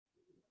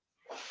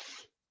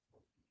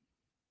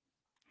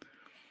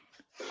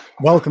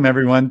Welcome,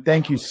 everyone.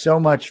 Thank you so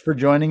much for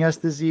joining us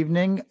this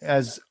evening.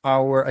 As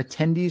our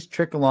attendees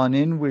trickle on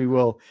in, we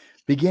will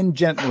begin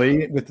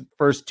gently with the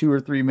first 2 or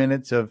 3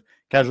 minutes of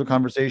casual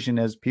conversation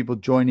as people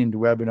join into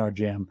Webinar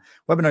Jam.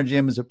 Webinar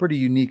Jam is a pretty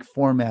unique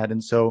format,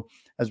 and so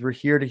as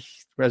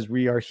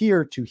we are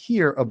here to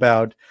hear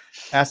about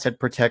asset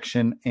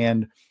protection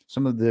and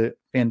some of the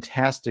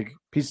fantastic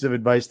pieces of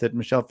advice that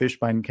Michele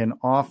Fischbein can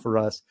offer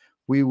us,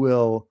 we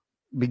will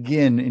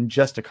begin in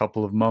just a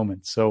couple of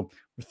moments. So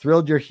we're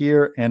thrilled you're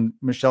here. And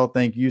Michele,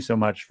 thank you so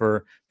much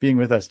for being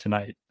with us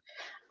tonight.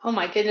 Oh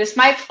my goodness,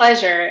 my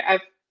pleasure. I'm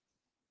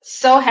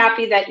so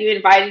happy that you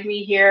invited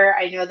me here.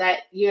 I know that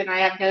you and I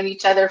have known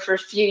each other for a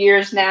few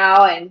years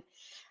now, and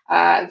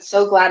I'm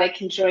so glad I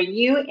can join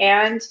you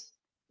and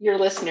your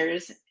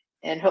listeners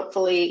and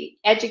hopefully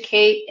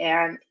educate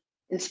and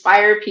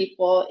inspire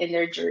people in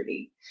their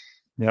journey.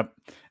 Yep.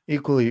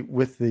 Equally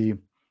with the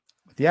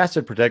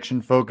asset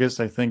protection focus,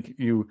 I think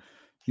you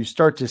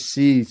start to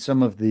see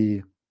some of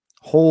the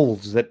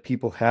holes that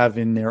people have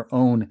in their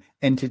own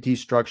entity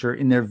structure,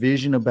 in their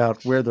vision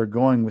about where they're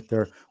going with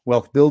their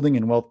wealth building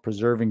and wealth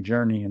preserving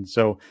journey. And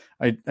so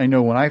I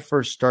know when I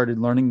first started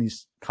learning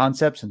these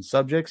concepts and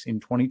subjects in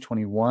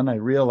 2021, I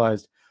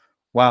realized,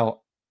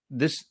 wow,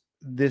 this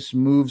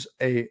moves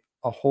a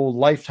whole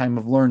lifetime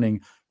of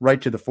learning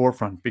right to the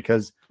forefront,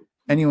 because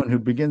anyone who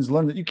begins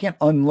learning, you can't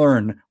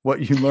unlearn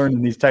what you learn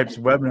in these types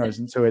of webinars.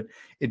 And so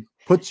it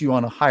puts you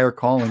on a higher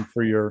calling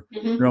for your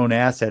own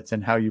assets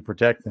and how you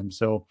protect them.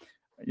 So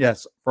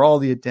yes, for all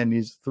the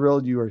attendees,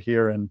 thrilled you are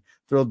here and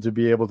thrilled to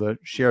be able to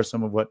share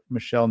some of what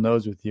Michele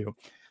knows with you.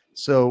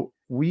 So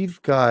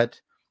we've got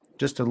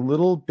just a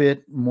little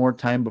bit more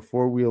time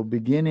before we'll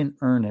begin in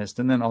earnest.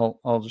 And then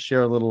I'll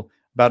share a little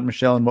about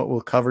Michele and what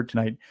we'll cover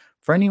tonight.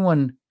 For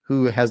anyone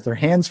who has their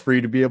hands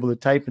free to be able to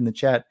type in the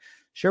chat,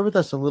 share with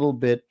us a little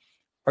bit.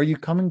 Are you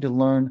coming to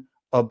learn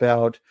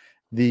about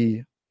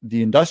the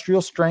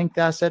industrial strength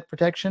asset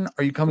protection?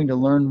 Are you coming to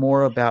learn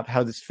more about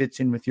how this fits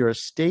in with your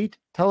estate?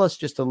 Tell us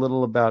just a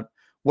little about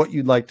what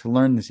you'd like to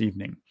learn this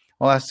evening.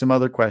 I'll ask some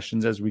other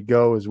questions as we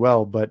go as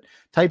well, but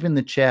type in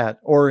the chat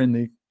or in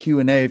the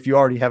Q&A if you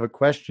already have a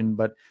question,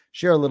 but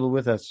share a little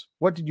with us.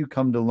 What did you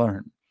come to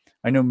learn?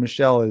 I know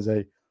Michele is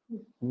a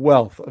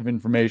wealth of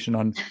information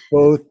on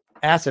both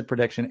asset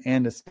protection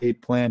and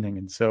estate planning,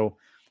 and so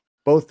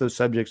both those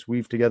subjects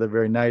weave together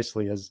very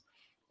nicely,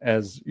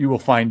 as you will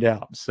find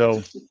out.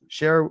 So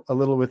share a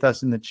little with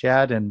us in the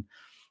chat. And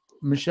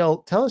Michele,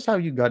 tell us how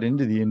you got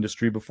into the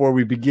industry before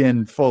we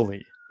begin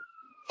fully.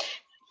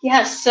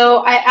 Yes,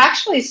 so I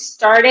actually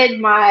started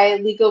my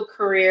legal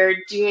career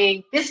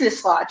doing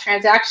business law,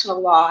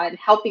 transactional law, and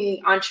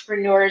helping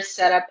entrepreneurs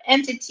set up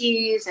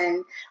entities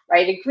and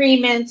write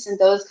agreements and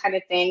those kind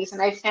of things.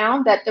 And I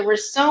found that there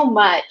was so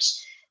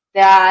much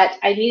that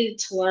I needed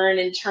to learn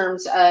in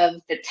terms of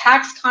the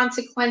tax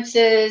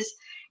consequences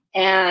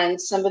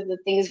and some of the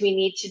things we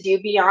need to do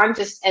beyond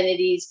just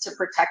entities to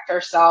protect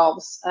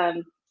ourselves.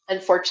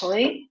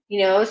 Unfortunately,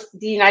 the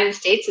United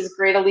States, as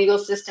great a legal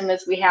system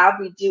as we have,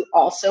 we do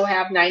also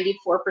have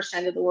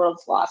 94% of the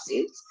world's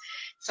lawsuits.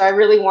 So I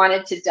really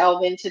wanted to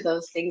delve into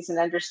those things and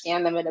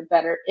understand them in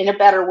a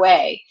better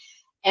way.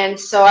 And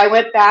so I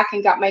went back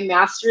and got my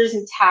master's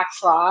in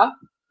tax law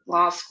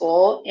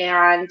school,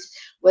 and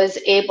was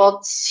able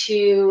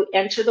to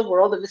enter the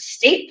world of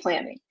estate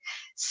planning.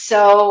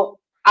 So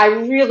I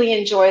really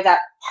enjoy that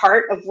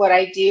part of what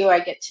I do. I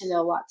get to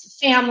know lots of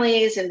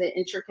families and the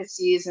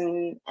intricacies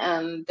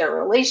and their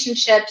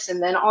relationships. And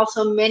then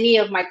also many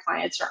of my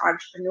clients are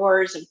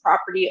entrepreneurs and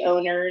property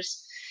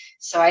owners.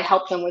 So I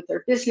help them with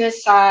their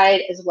business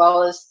side as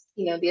well as,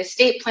 the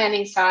estate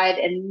planning side,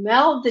 and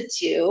meld the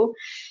two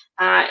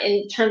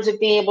in terms of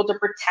being able to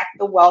protect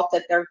the wealth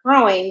that they're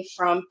growing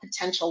from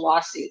potential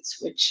lawsuits,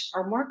 which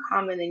are more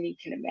common than you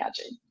can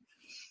imagine.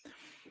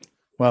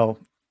 Well,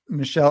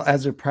 Michele,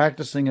 as a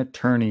practicing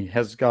attorney,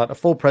 has got a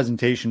full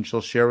presentation she'll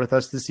share with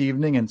us this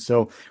evening. And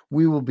so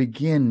we will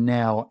begin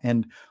now.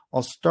 And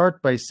I'll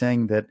start by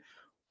saying that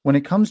when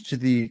it comes to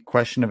the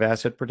question of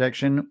asset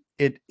protection,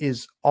 it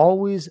is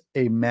always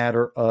a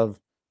matter of,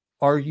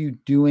 are you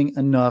doing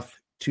enough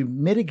to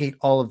mitigate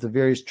all of the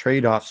various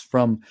trade-offs,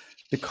 from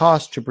the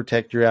cost to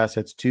protect your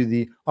assets to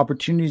the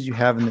opportunities you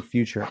have in the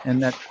future?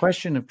 And that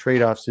question of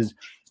trade-offs is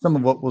some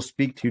of what we'll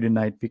speak to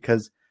tonight,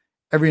 because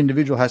every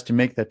individual has to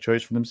make that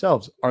choice for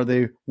themselves. Are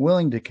they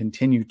willing to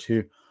continue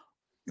to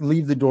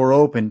leave the door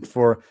open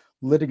for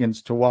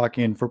litigants to walk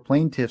in, for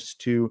plaintiffs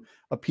to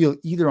appeal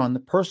either on the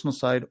personal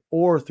side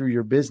or through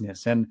your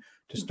business, and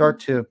to start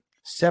to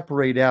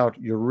separate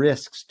out your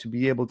risks to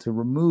be able to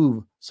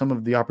remove some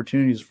of the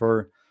opportunities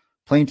for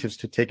plaintiffs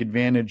to take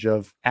advantage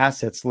of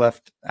assets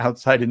left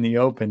outside in the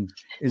open,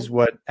 is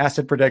what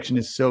asset protection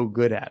is so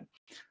good at.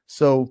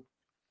 So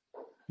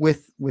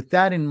with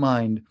that in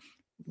mind,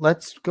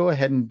 let's go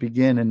ahead and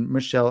begin. And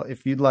Michele,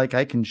 if you'd like,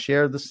 I can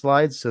share the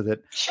slides so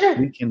that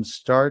we can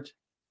start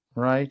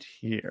right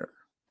here.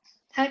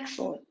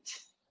 Excellent.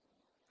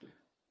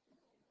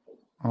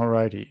 All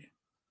righty.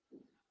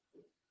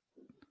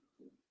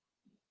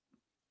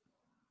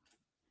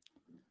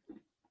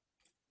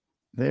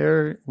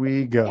 There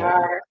we We go.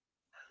 are.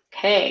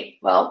 Okay,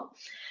 well,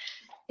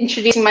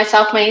 introducing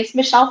myself, my name is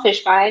Michele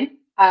Fischbein.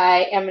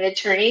 I am an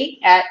attorney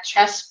at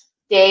Tresp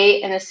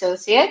Day and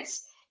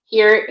Associates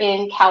here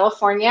in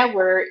California.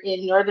 We're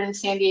in northern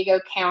San Diego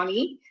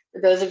County,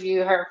 for those of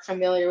you who are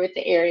familiar with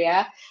the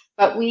area.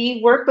 But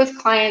we work with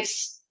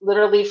clients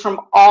literally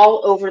from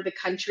all over the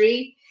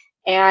country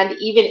and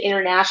even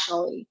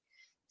internationally.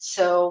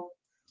 So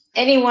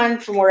anyone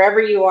from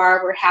wherever you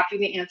are, we're happy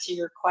to answer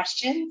your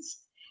questions.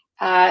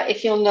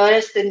 If you'll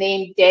notice the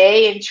name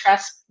Day and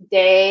Tresp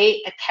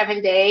Day,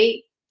 Kevin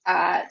Day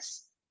uh,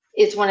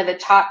 is one of the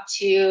top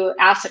 2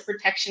 asset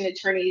protection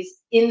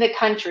attorneys in the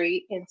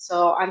country. And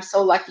so I'm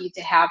so lucky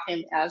to have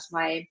him as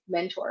my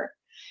mentor.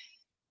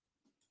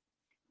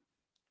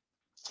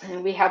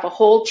 And we have a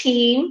whole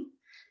team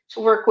to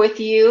work with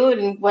you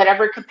in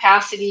whatever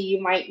capacity you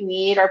might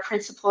need. Our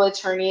principal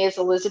attorney is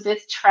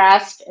Elizabeth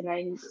Tresp,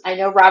 and I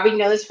know Robby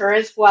knows her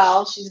as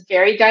well. She's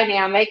very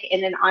dynamic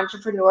and an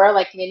entrepreneur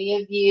like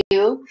many of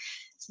you,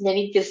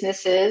 many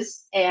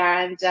businesses.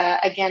 And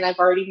again, I've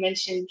already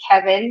mentioned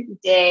Kevin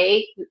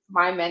Day,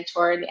 my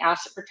mentor in the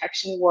asset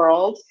protection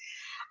world.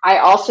 I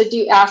also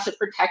do asset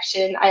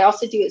protection. I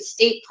also do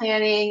estate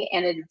planning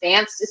and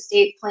advanced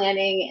estate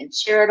planning and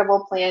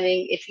charitable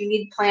planning. If you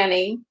need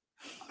planning,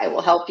 I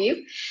will help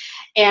you.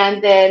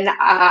 And then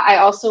I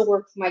also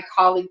work with my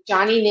colleague,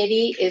 Johnny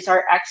Nitty is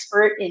our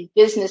expert in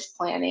business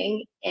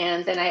planning.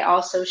 And then I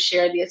also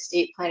share the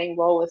estate planning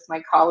role with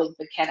my colleague,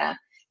 McKenna.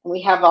 And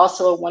we have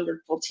also a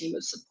wonderful team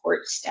of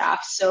support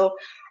staff. So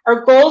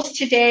our goals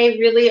today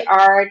really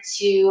are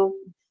to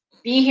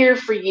be here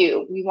for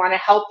you. We want to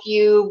help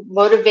you,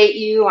 motivate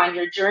you on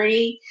your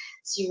journey.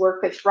 So you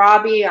work with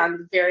Robby on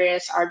the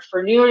various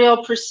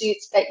entrepreneurial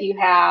pursuits that you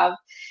have,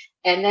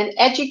 and then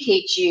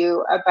educate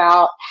you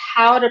about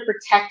how to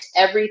protect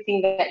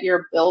everything that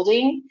you're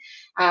building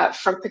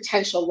from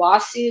potential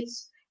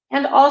lawsuits,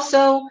 and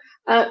also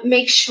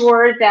make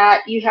sure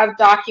that you have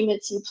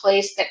documents in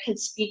place that can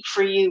speak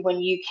for you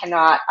when you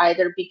cannot,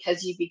 either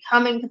because you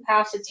become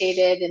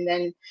incapacitated, and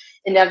then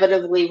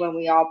inevitably when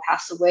we all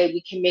pass away,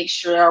 we can make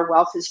sure our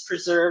wealth is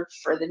preserved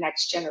for the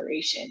next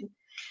generation.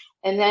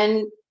 And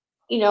then,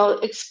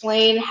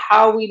 explain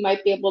how we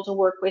might be able to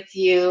work with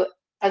you.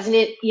 As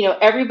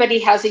everybody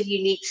has a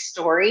unique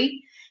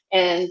story,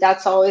 and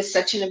that's always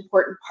such an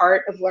important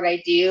part of what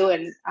I do.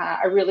 And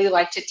I really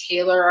like to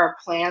tailor our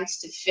plans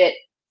to fit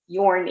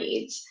your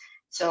needs.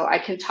 So I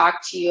can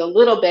talk to you a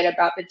little bit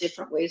about the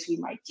different ways we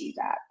might do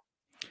that.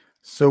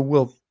 So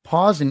we'll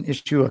pause and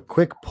issue a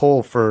quick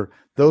poll for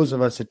those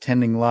of us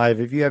attending live.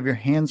 If you have your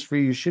hands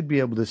free, you should be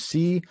able to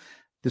see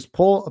this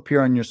poll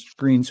appear on your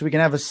screen so we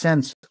can have a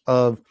sense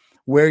of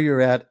where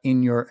you're at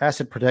in your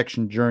asset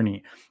protection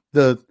journey.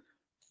 The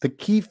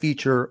key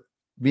feature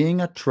being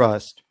a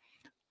trust.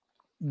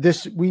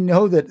 We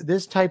know that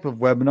this type of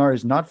webinar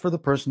is not for the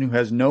person who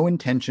has no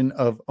intention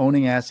of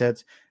owning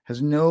assets,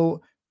 has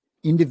no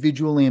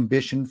individual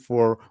ambition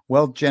for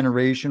wealth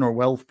generation or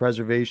wealth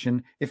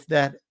preservation. If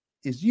that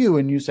is you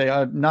and you say,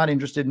 I'm not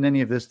interested in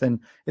any of this, then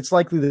it's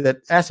likely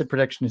that asset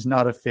protection is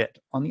not a fit.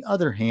 On the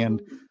other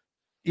hand,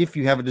 if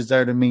you have a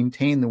desire to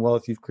maintain the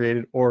wealth you've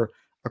created or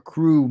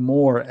accrue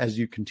more as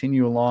you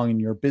continue along in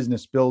your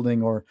business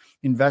building or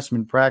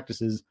investment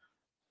practices,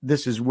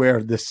 this is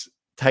where this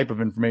type of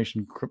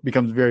information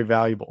becomes very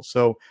valuable.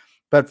 So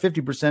about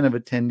 50% of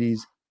attendees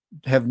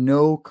have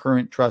no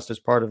current trust as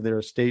part of their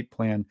estate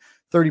plan.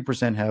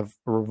 30% have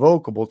a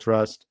revocable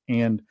trust,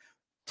 and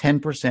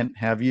 10%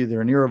 have either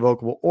an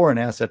irrevocable or an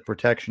asset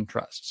protection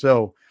trust.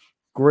 So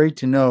great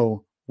to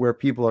know where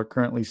people are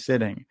currently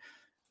sitting.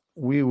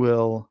 We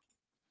will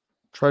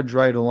trudge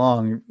right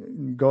along.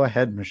 Go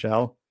ahead,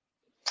 Michele.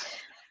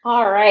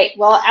 All right.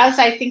 Well, as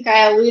I think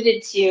I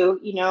alluded to,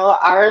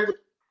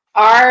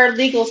 our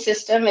legal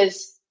system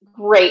is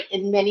great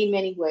in many,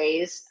 many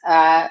ways.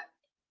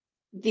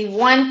 The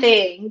one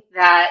thing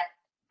that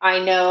I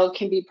know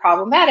can be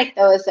problematic,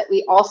 though, is that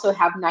we also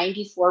have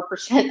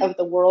 94% of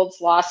the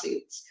world's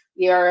lawsuits.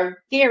 We are a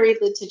very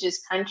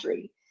litigious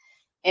country.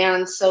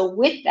 And so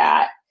with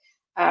that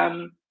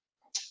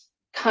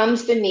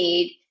comes the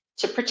need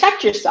to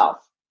protect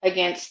yourself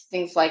against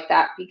things like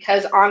that,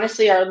 because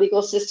honestly, our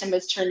legal system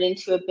has turned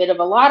into a bit of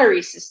a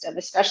lottery system,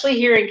 especially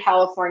here in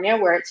California,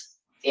 where it's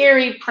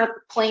very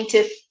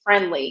plaintiff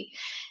friendly.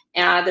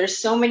 There's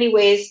so many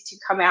ways to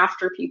come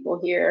after people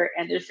here,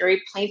 and there's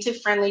very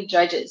plaintiff friendly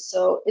judges.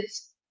 So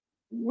it's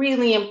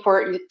really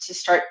important to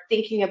start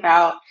thinking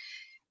about,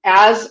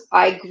 as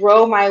I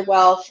grow my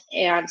wealth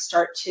and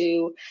start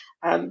to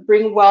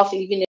bring wealth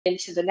even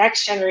into the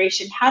next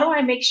generation, how do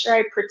I make sure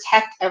I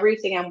protect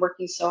everything I'm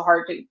working so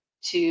hard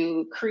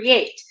to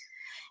create?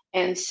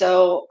 And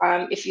so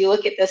if you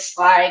look at this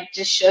slide,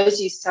 just shows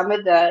you some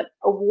of the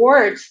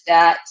awards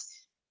that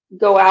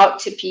go out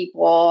to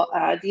people.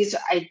 These,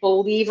 I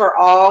believe, are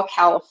all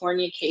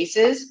California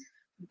cases,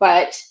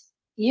 but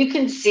you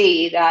can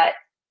see that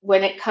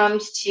when it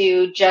comes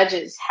to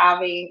judges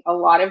having a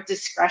lot of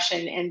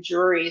discretion and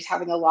juries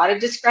having a lot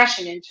of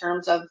discretion in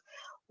terms of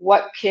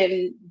what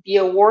can be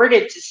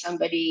awarded to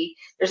somebody,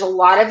 there's a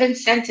lot of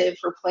incentive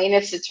for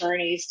plaintiffs'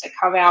 attorneys to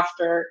come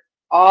after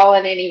all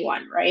and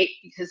anyone, right?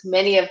 Because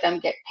many of them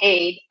get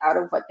paid out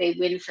of what they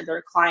win for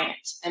their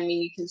clients. I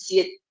mean, you can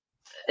see it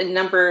a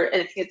number, I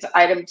think it's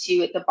item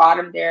 2 at the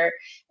bottom there,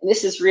 and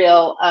this is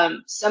real.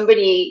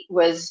 Somebody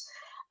was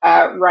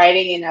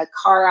riding in a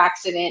car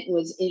accident and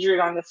was injured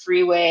on the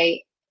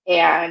freeway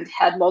and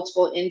had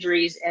multiple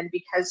injuries, and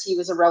because he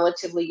was a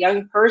relatively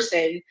young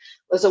person,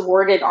 was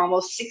awarded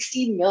almost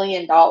 $60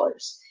 million.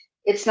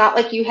 It's not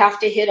like you have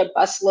to hit a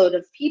busload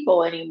of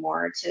people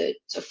anymore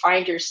to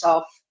find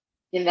yourself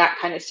in that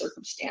kind of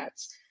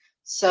circumstance.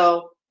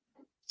 So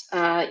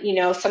you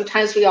know,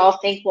 sometimes we all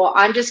think, well,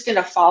 I'm just going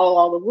to follow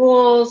all the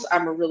rules.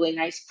 I'm a really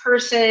nice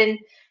person.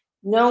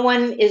 No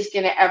one is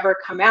going to ever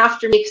come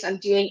after me because I'm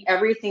doing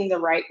everything the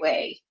right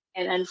way.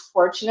 And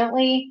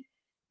unfortunately,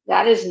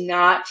 that is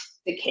not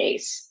the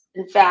case.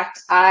 In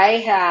fact, I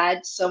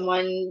had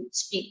someone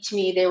speak to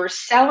me. They were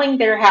selling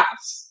their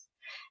house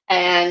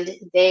and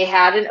they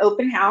had an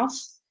open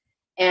house,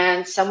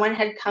 and someone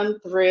had come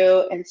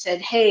through and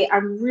said, hey,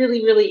 I'm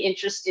really, really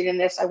interested in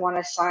this. I want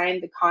to sign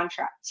the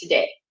contract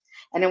today,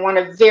 and I want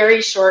a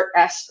very short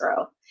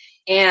escrow.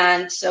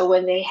 And so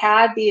when they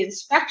had the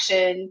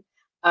inspection,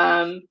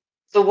 the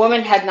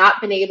woman had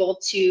not been able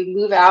to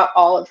move out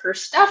all of her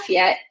stuff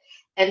yet.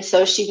 And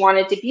so she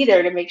wanted to be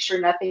there to make sure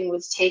nothing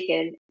was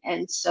taken.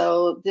 And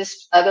so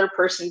this other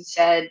person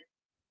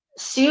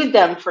sued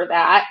them for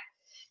that,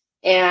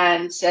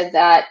 and said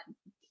that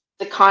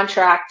the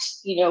contract,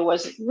 you know,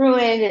 wasn't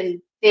ruined,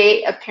 and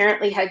they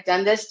apparently had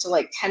done this to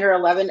like 10 or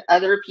 11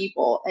 other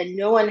people, and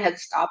no one had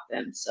stopped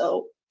them.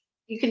 So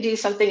you can do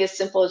something as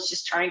simple as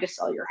just trying to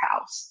sell your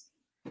house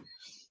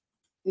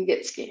and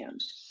get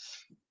scammed.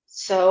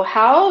 So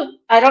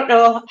I don't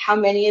know how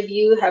many of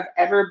you have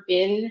ever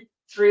been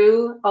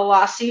through a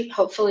lawsuit.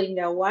 Hopefully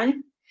no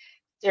one.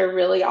 They're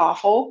really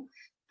awful,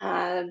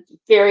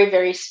 very,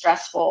 very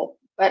stressful.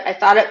 But I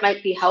thought it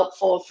might be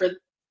helpful for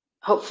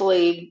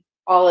hopefully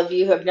all of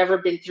you who have never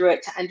been through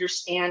it to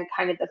understand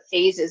kind of the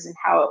phases and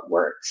how it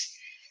works.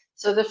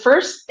 So the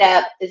first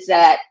step is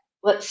that,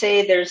 let's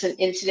say there's an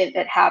incident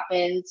that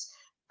happens,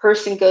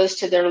 person goes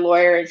to their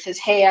lawyer and says,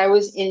 hey, I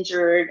was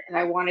injured and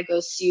I want to go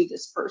sue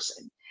this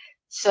person.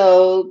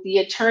 So the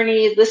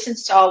attorney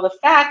listens to all the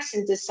facts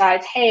and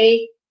decides,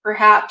 hey,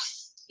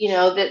 perhaps, you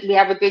know, that we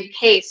have a good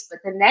case. But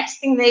the next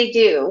thing they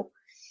do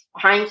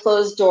behind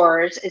closed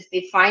doors is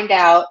they find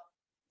out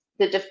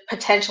the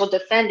potential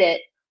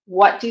defendant,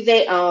 what do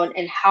they own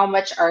and how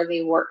much are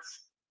they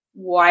worth?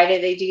 Why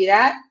do they do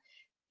that?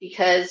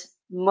 Because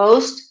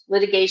most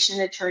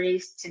litigation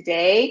attorneys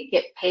today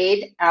get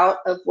paid out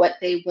of what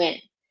they win.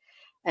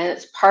 And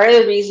it's part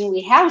of the reason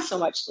we have so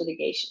much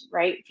litigation,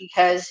 right?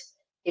 Because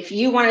if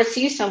you want to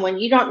sue someone,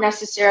 you don't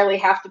necessarily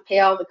have to pay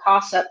all the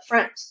costs up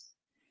front.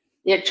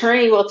 The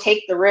attorney will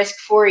take the risk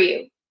for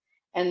you.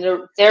 And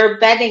they're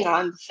betting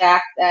on the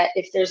fact that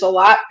if there's a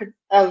lot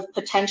of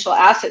potential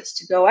assets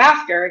to go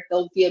after,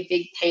 there'll be a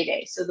big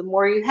payday. So the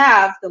more you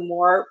have, the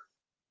more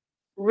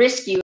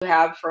risk you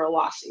have for a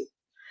lawsuit.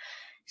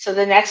 So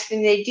the next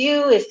thing they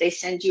do is they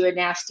send you a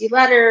nasty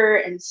letter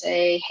and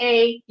say,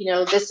 hey, you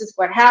know, this is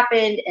what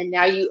happened, and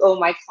now you owe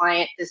my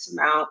client this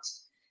amount.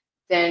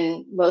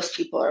 Then most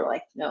people are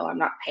like, no, I'm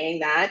not paying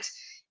that.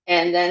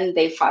 And then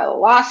they file a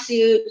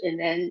lawsuit, and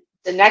then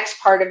the next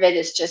part of it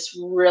is just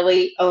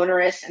really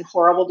onerous and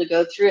horrible to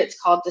go through.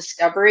 It's called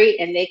discovery,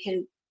 and they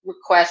can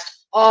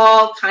request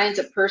all kinds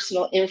of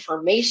personal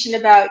information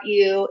about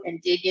you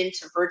and dig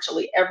into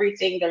virtually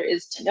everything there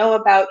is to know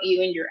about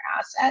you and your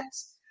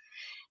assets.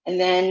 And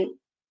then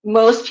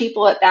most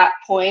people at that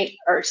point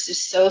are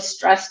just so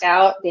stressed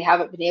out, they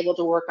haven't been able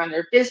to work on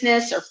their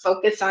business or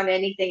focus on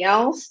anything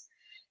else.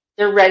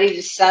 They're ready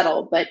to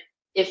settle. But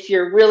if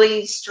you're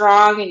really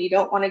strong and you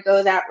don't want to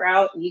go that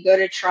route and you go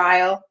to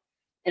trial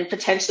and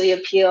potentially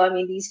appeal, I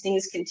mean, these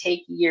things can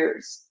take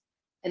years.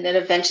 And then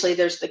eventually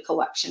there's the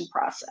collection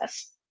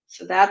process.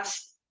 So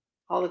that's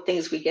all the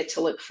things we get to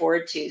look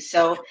forward to.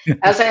 So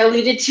as I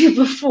alluded to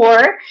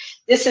before,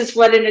 this is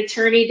what an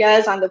attorney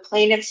does on the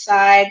plaintiff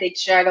side. They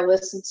try to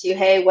listen to,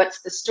 hey,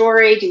 what's the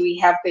story? Do we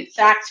have good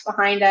facts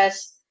behind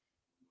us?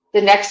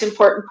 The next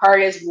important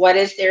part is, what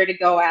is there to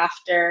go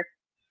after?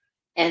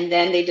 And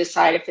then they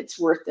decide if it's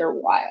worth their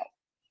while.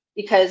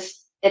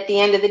 Because at the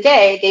end of the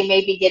day, they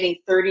may be getting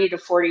 30 to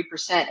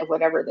 40% of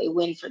whatever they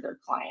win for their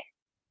client.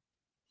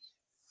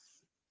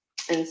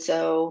 And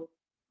so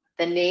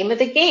the name of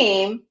the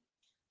game,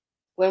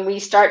 when we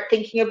start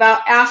thinking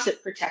about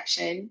asset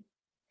protection,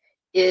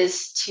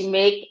 is to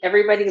make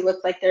everybody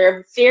look like they're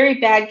a very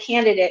bad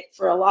candidate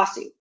for a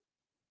lawsuit.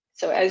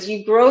 So as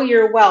you grow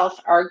your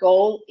wealth, our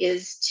goal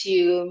is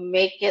to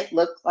make it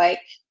look like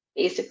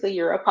basically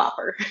you're a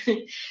pauper.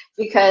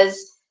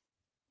 Because,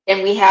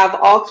 and we have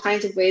all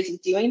kinds of ways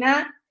of doing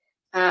that,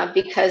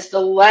 because the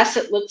less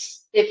it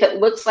looks, if it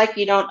looks like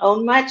you don't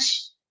own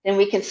much, then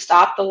we can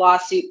stop the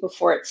lawsuit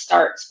before it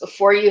starts,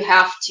 before you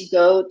have to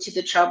go to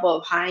the trouble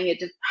of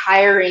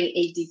hiring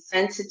a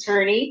defense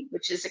attorney,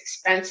 which is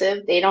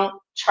expensive. They don't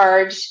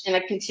charge in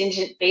a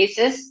contingent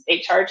basis, they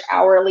charge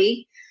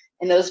hourly,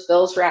 and those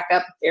bills rack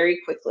up very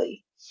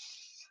quickly.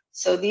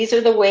 So these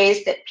are the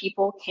ways that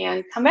people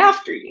can come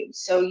after you.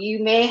 So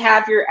you may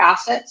have your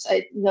assets.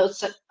 I know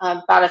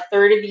about a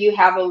third of you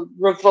have a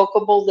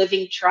revocable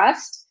living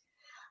trust.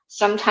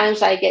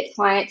 Sometimes I get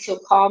clients who'll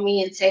call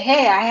me and say,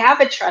 hey, I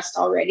have a trust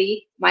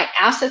already. My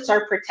assets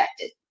are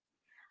protected.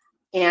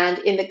 And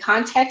in the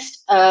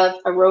context of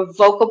a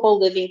revocable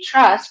living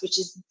trust, which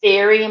is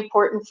very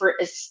important for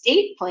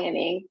estate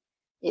planning,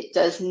 it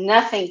does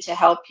nothing to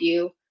help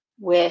you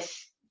with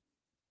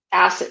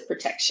asset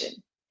protection.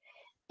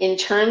 In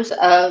terms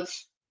of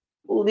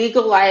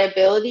legal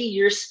liability,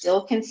 you're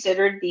still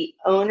considered the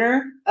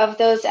owner of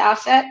those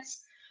assets.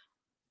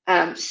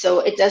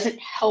 So it doesn't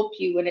help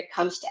you when it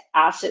comes to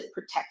asset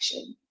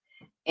protection.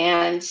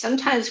 And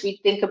sometimes we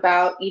think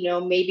about,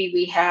 maybe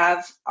we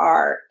have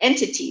our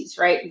entities,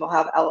 right? We'll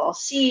have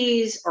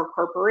LLCs or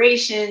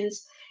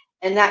corporations,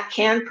 and that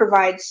can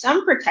provide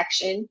some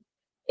protection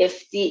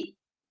if the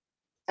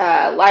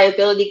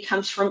liability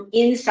comes from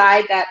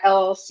inside that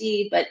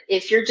LLC. But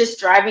if you're just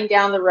driving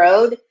down the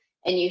road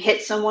and you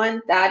hit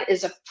someone, that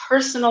is a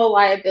personal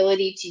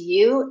liability to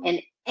you, and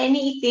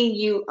anything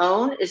you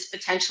own is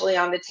potentially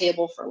on the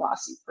table for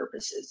lawsuit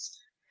purposes.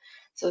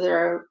 So there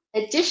are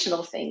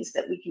additional things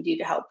that we can do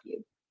to help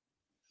you.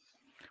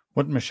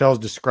 What Michelle's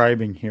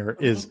describing here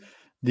is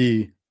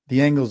the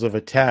angles of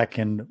attack,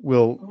 and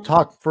we'll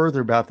talk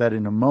further about that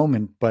in a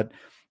moment. But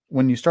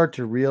when you start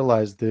to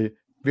realize the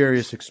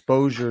various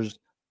exposures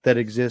that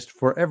exist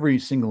for every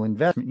single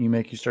investment you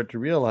make, you start to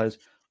realize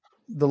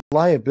the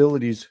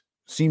liabilities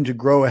seem to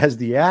grow as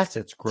the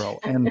assets grow.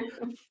 And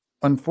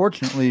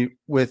unfortunately,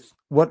 with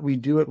what we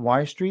do at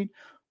Y Street,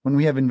 when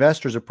we have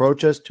investors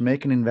approach us to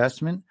make an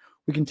investment,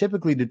 we can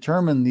typically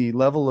determine the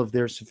level of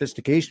their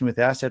sophistication with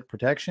asset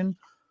protection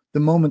the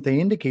moment they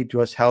indicate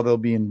to us how they'll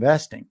be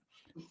investing.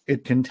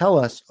 It can tell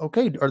us,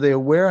 okay, are they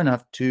aware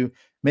enough to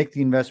make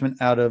the investment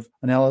out of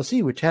an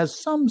LLC, which has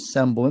some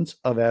semblance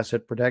of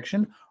asset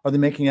protection? Are they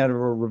making it out of a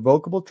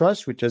revocable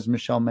trust, which, as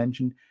Michele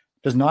mentioned,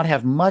 does not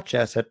have much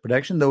asset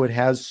protection, though it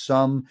has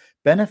some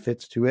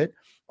benefits to it?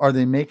 Are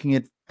they making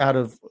it out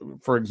of,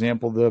 for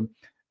example,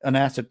 an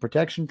asset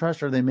protection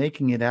trust? Are they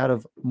making it out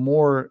of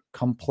more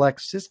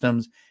complex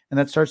systems? And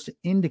that starts to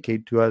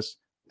indicate to us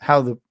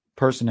how the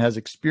person has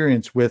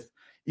experience with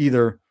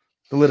either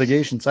the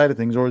litigation side of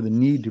things or the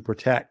need to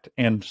protect.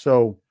 And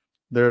so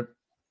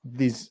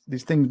these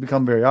things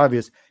become very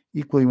obvious.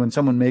 Equally, when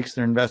someone makes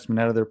their investment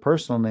out of their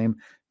personal name,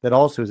 that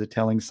also is a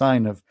telling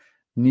sign of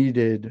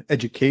needed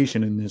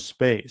education in this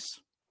space.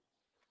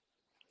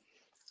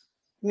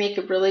 Make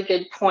a really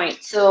good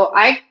point. So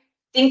I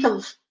think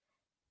of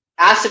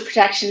asset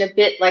protection a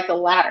bit like a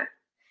ladder.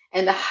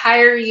 And the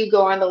higher you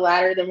go on the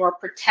ladder, the more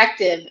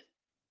protective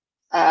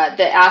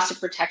the asset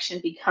protection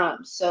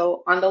becomes.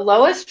 So on the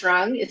lowest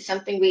rung is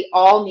something we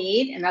all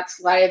need, and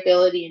that's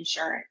liability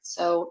insurance.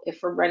 So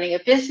if we're running a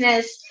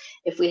business,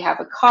 if we have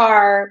a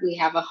car, we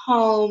have a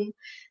home,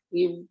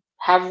 we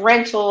have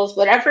rentals,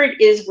 whatever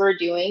it is we're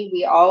doing,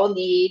 we all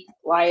need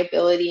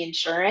liability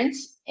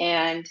insurance.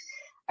 And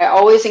I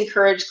always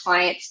encourage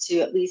clients to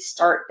at least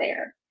start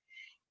there.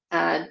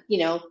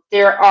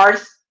 There are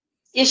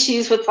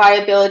issues with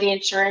liability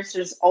insurance.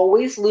 There's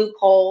always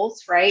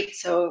loopholes, right?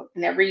 So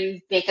whenever you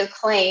make a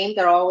claim,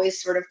 they're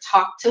always sort of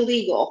talk to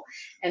legal.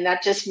 And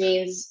that just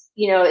means,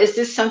 is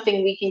this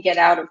something we can get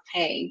out of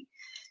paying?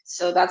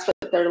 So that's what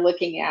they're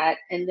looking at.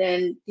 And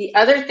then the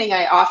other thing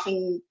I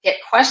often get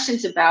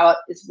questions about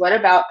is, what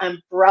about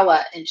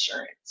umbrella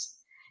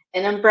insurance?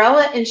 And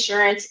umbrella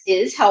insurance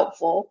is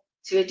helpful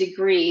to a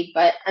degree,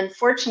 but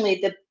unfortunately,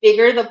 the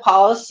bigger the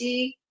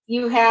policy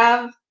you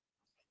have,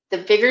 the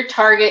bigger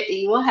target that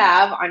you will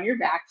have on your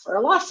back for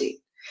a lawsuit.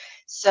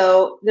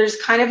 So there's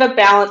kind of a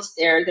balance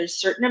there. There's a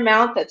certain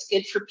amount that's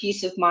good for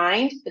peace of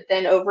mind, but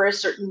then over a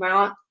certain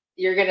amount,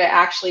 you're going to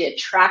actually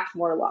attract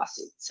more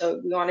lawsuits. So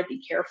we want to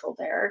be careful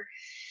there.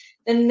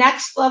 The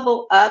next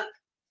level up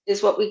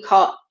is what we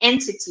call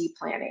entity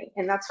planning.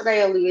 And that's what I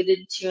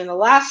alluded to in the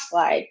last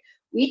slide.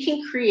 We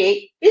can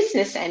create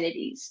business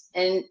entities.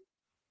 And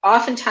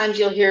oftentimes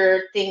you'll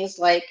hear things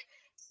like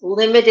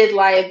limited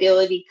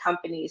liability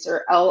companies,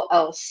 or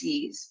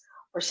LLCs,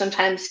 or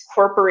sometimes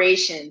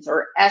corporations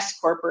or S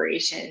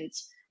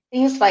corporations,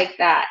 things like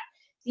that.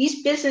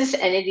 These business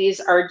entities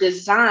are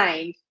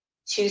designed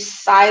to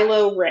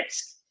silo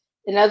risk.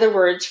 In other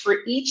words, for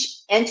each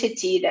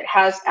entity that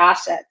has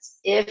assets,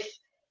 if,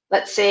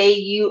 let's say,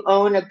 you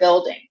own a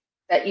building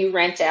that you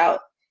rent out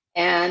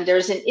and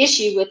there's an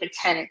issue with a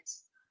tenant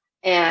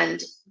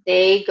and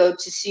they go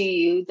to sue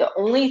you, the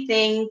only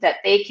thing that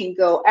they can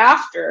go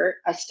after,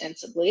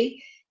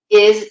 ostensibly,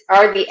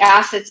 are the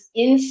assets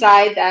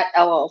inside that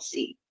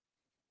LLC.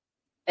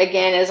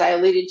 Again, as I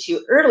alluded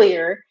to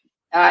earlier,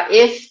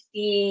 if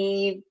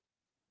the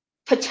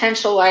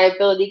potential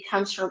liability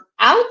comes from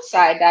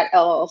outside that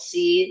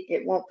LLC,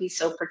 it won't be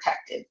so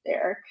protective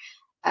there.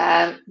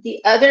 The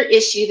other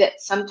issue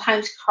that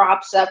sometimes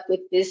crops up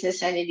with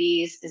business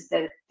entities is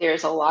that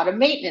there's a lot of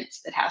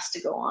maintenance that has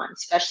to go on,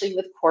 especially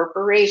with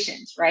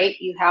corporations, right?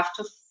 You have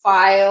to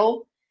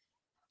file,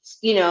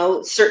 you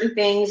know, certain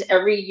things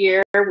every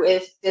year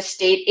with the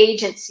state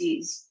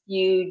agencies.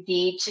 You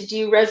need to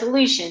do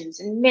resolutions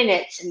and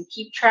minutes and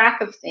keep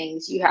track of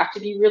things. You have to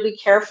be really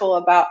careful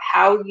about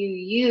how you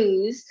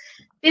use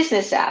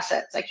business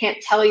assets. I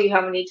can't tell you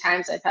how many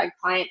times I've had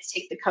clients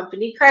take the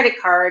company credit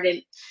card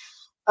and,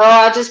 oh,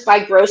 I'll just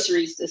buy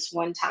groceries this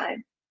one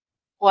time.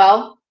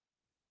 Well,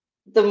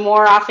 the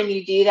more often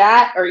you do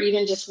that, or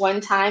even just one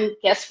time,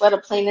 guess what a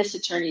plaintiff's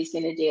attorney is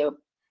going to do?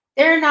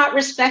 They're not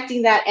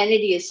respecting that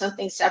entity as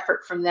something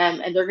separate from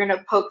them, and they're going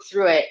to poke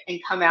through it and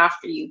come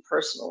after you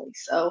personally.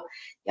 So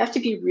you have to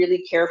be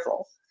really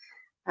careful.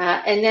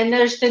 And then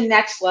there's the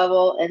next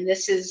level, and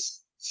this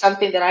is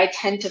something that I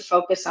tend to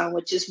focus on,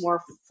 which is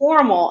more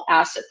formal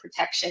asset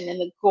protection. And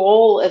the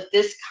goal of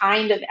this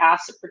kind of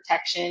asset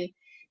protection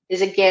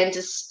is, again,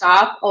 to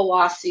stop a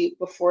lawsuit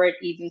before it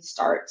even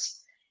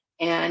starts.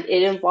 And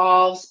it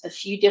involves a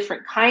few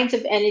different kinds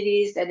of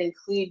entities that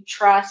include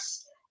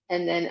trusts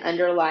and then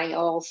underlying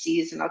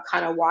LLCs. And I'll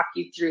kind of walk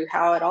you through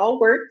how it all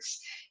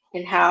works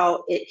and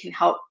how it can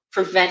help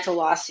prevent a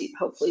lawsuit,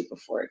 hopefully,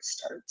 before it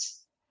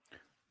starts.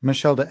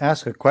 Michele, to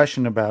ask a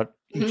question about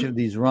each of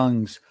these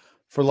rungs,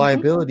 for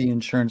liability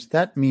insurance,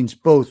 that means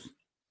both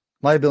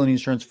liability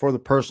insurance for the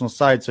personal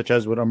side, such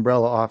as what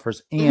Umbrella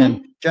offers,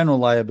 and general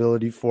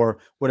liability for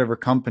whatever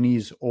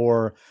companies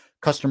or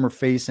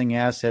customer-facing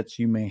assets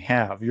you may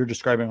have. You're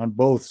describing on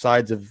both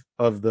sides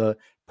of the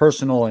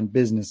personal and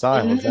business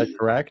aisle. Is that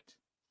correct?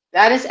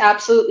 That is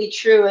absolutely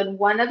true. And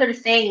one other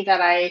thing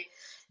that I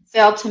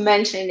failed to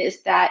mention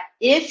is that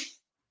if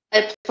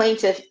a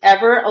plaintiff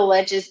ever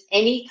alleges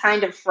any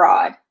kind of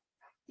fraud,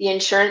 the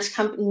insurance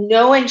company,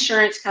 no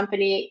insurance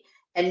company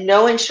and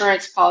no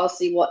insurance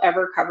policy will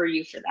ever cover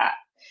you for that.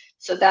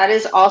 So that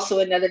is also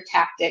another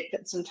tactic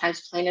that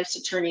sometimes plaintiffs'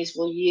 attorneys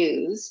will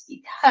use,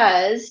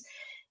 because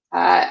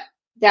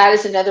that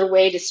is another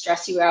way to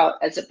stress you out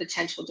as a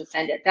potential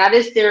defendant. That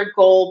is their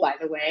goal, by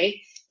the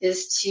way,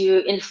 is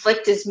to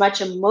inflict as much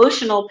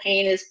emotional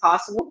pain as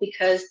possible,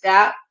 because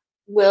that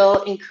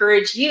will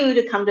encourage you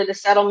to come to the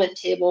settlement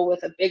table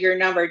with a bigger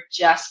number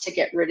just to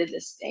get rid of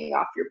this thing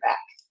off your back.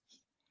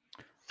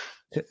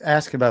 To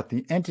ask about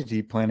the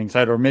entity planning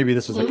side, or maybe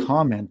this is a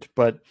comment,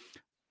 but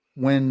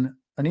when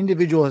an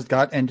individual has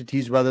got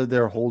entities, whether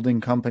they're holding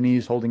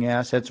companies, holding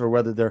assets, or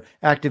whether they're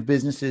active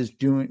businesses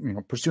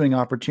doing, pursuing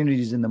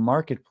opportunities in the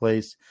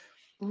marketplace,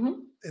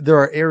 there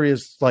are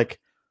areas like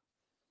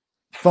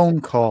phone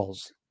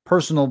calls,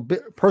 personal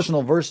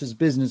versus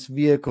business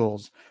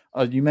vehicles.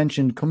 You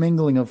mentioned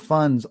commingling of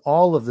funds.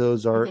 All of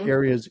those are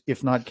areas,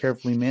 if not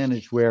carefully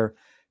managed, where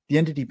the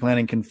entity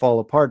planning can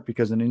fall apart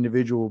because an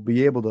individual will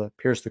be able to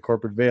pierce the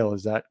corporate veil.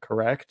 Is that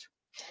correct?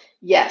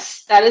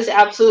 Yes, that is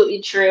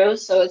absolutely true.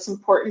 So it's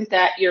important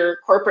that your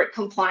corporate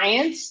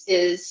compliance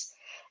is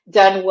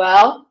done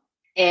well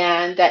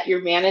and that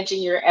you're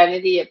managing your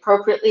entity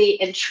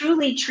appropriately and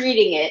truly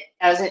treating it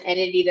as an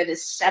entity that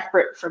is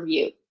separate from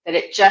you, that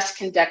it just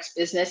conducts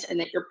business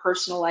and that your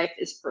personal life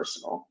is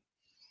personal.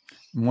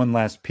 One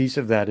last piece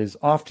of that is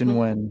often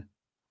when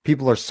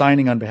people are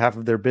signing on behalf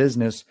of their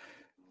business,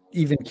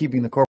 even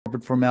keeping the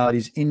corporate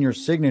formalities in your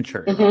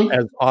signature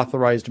as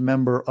authorized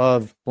member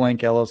of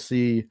blank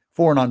LLC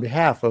for and on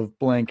behalf of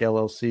blank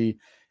LLC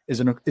is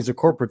a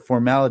corporate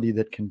formality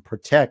that can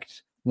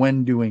protect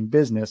when doing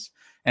business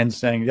and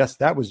saying, yes,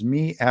 that was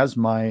me as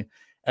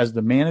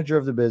the manager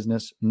of the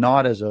business,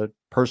 not as a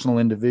personal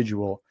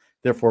individual,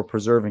 therefore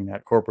preserving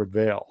that corporate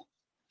veil.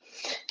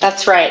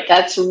 That's right.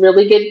 That's a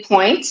really good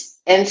point.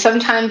 And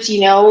sometimes,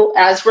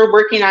 as we're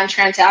working on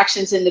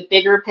transactions in the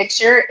bigger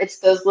picture, it's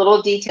those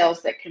little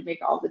details that can make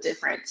all the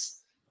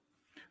difference.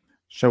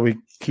 Shall we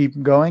keep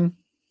going?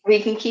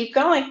 We can keep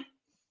going.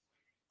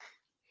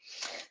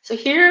 So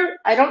here,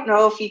 I don't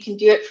know if you can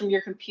do it from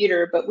your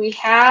computer, but we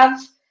have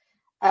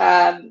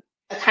a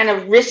kind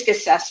of risk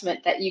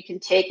assessment that you can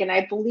take. And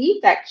I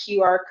believe that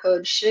QR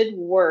code should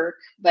work,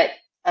 but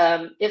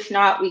if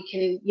not, we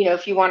can,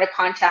 if you want to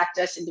contact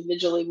us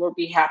individually, we'll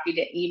be happy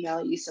to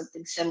email you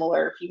something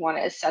similar if you want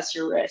to assess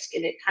your risk.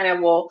 And it kind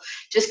of will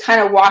just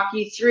kind of walk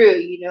you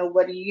through,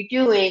 what are you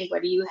doing?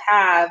 What do you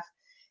have?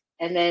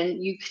 And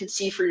then you can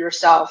see for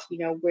yourself,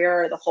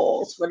 where are the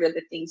holes? What are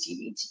the things you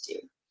need to do?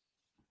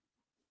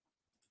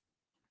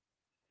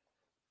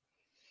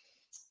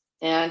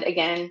 And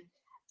again,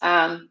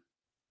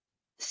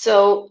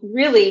 so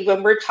really,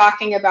 when we're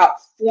talking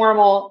about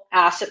formal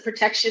asset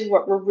protection,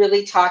 what we're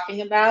really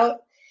talking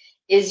about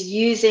is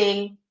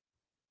using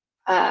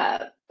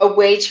a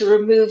way to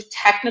remove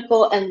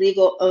technical and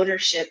legal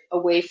ownership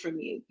away from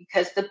you.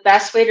 Because the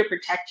best way to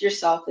protect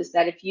yourself is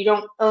that if you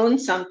don't own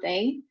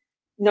something,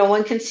 no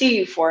one can sue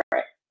you for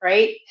it,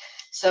 right?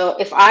 So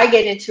if I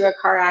get into a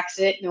car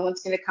accident, no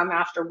one's going to come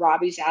after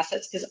Robby's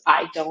assets because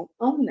I don't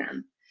own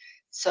them.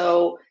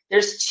 So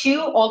there's two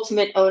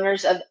ultimate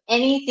owners of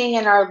anything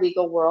in our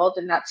legal world,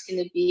 and that's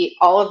going to be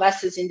all of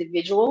us as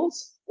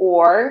individuals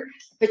or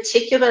a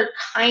particular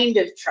kind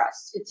of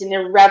trust. It's an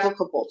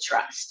irrevocable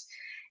trust.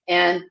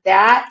 And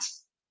that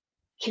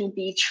can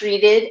be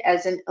treated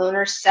as an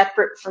owner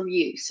separate from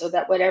you, so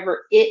that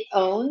whatever it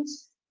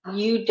owns,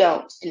 you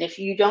don't. And if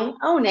you don't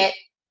own it,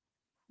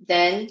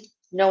 then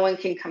no one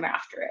can come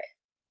after it.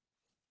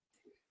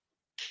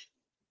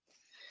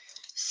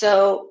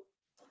 So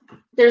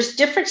there's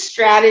different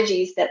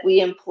strategies that we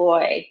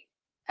employ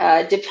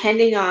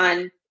depending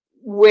on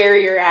where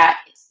you're at,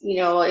 you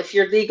know, if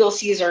your legal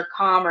Cs are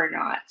calm or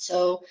not.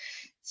 So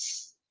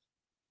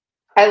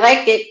I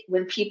like it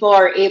when people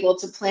are able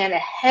to plan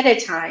ahead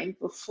of time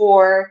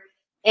before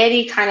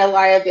any kind of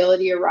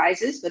liability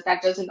arises, but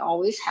that doesn't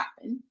always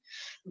happen.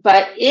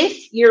 But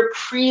if you're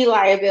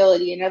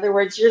pre-liability, in other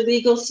words, your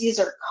legal Cs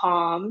are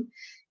calm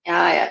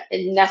and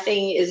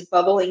nothing is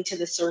bubbling to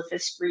the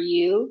surface for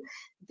you,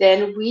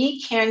 then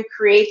we can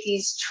create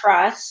these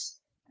trusts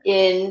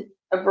in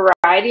a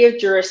variety of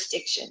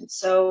jurisdictions.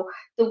 So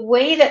the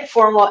way that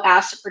formal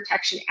asset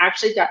protection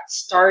actually got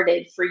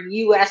started for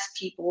US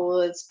people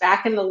was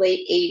back in the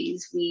late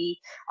 80s.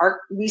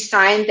 We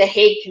signed the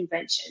Hague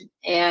Convention,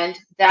 and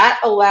that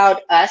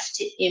allowed us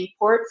to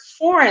import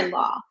foreign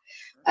law.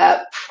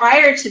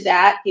 Prior to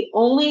that, the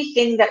only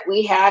thing that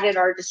we had at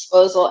our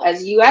disposal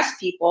as US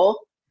people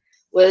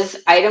was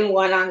item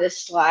 1 on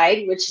this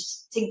slide, which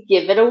is to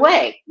give it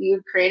away. We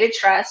would create a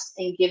trust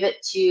and give it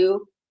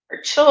to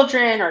our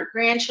children, our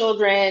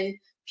grandchildren,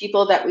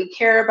 people that we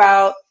care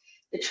about.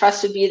 The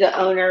trust would be the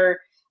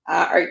owner.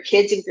 Our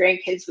kids and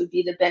grandkids would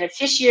be the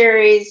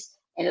beneficiaries.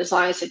 And as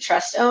long as the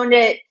trust owned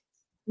it,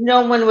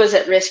 no one was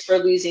at risk for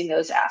losing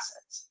those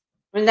assets.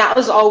 And that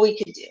was all we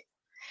could do.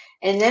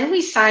 And then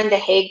we signed the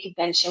Hague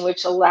Convention,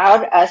 which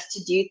allowed us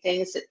to do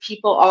things that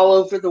people all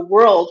over the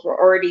world were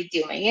already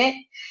doing it,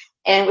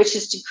 and which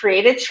is to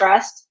create a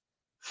trust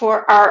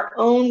for our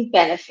own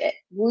benefit.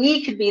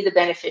 We could be the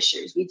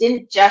beneficiaries. We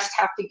didn't just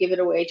have to give it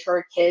away to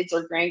our kids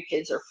or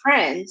grandkids or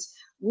friends.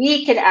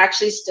 We could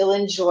actually still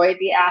enjoy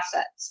the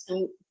assets,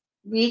 and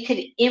we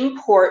could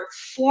import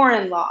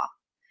foreign law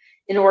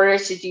in order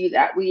to do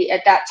that.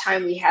 At that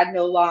time, we had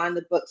no law on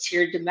the books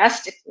here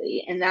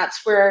domestically, and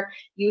that's where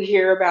you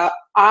hear about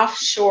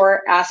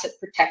offshore asset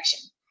protection.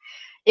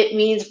 It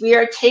means we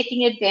are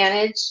taking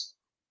advantage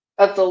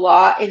of the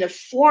law in a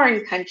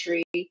foreign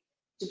country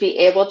to be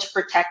able to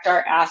protect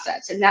our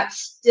assets. And that's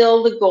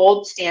still the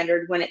gold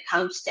standard when it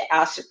comes to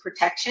asset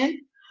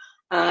protection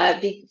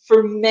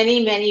for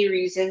many, many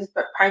reasons,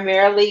 but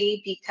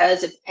primarily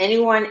because if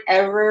anyone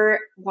ever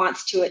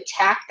wants to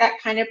attack that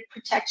kind of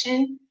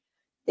protection,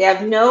 they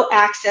have no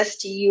access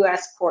to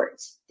US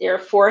courts. They're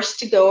forced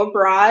to go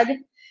abroad,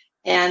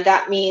 and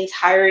that means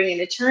hiring an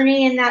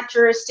attorney in that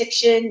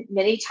jurisdiction.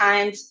 Many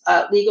times,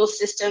 legal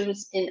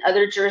systems in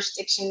other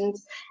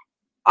jurisdictions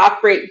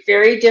operate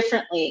very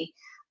differently.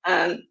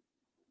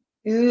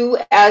 You,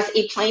 as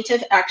a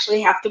plaintiff,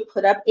 actually have to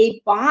put up a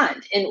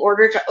bond in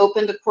order to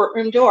open the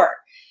courtroom door.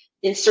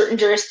 In certain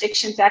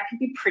jurisdictions, that can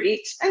be pretty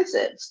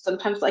expensive,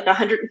 sometimes like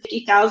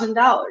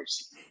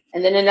 $150,000,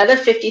 and then another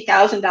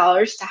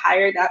 $50,000 to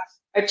hire that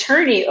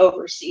attorney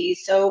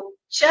overseas. So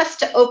just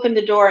to open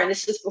the door, and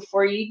this is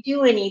before you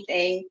do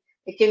anything,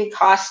 it can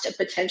cost a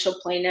potential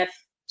plaintiff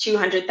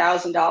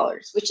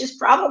 $200,000, which is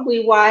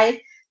probably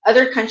why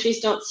other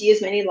countries don't see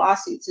as many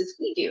lawsuits as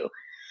we do.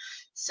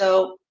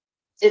 So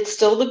it's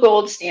still the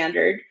gold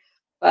standard,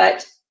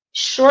 but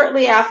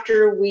shortly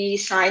after we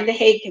signed the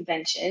Hague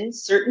Convention,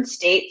 certain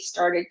states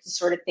started to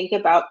sort of think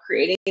about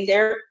creating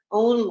their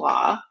own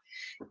law.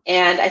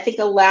 And I think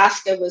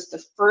Alaska was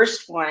the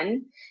first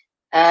one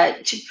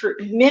to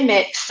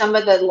mimic some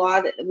of the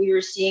law that we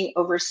were seeing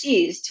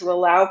overseas, to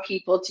allow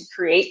people to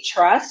create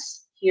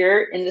trusts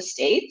here in the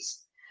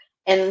States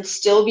and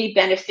still be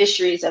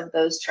beneficiaries of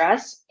those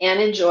trusts and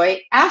enjoy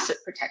asset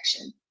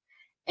protection.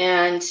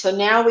 And so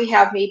now we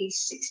have maybe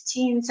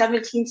 16,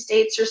 17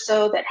 states or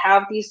so that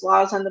have these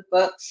laws on the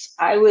books.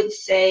 I would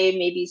say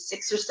maybe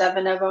 6 or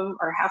 7 of them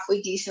are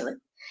halfway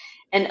decent.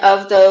 And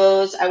of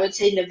those, I would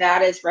say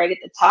Nevada is right at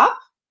the top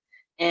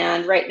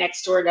and right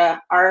next door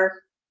to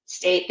our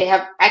state. They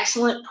have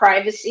excellent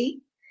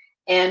privacy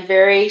and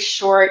very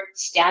short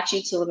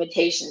statutes of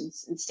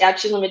limitations. And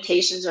statute of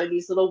limitations are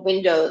these little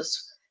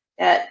windows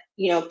that,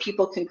 you know,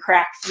 people can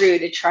crack through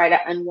to try to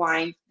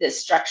unwind this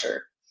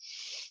structure.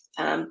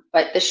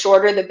 But the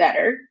shorter, the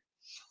better.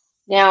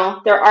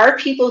 Now, there are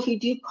people who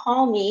do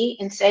call me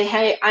and say,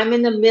 hey, I'm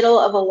in the middle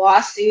of a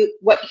lawsuit.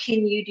 What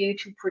can you do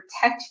to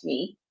protect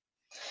me?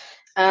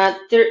 A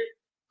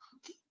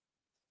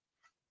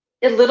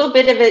little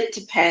bit of it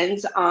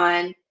depends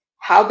on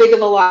how big of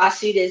a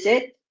lawsuit is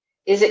it?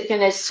 Is it going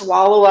to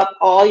swallow up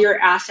all your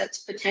assets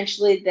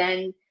potentially?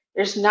 Then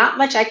there's not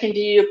much I can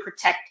do to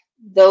protect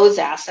those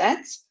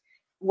assets.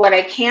 What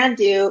I can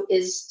do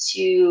is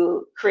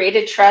to create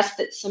a trust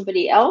that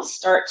somebody else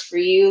starts for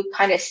you,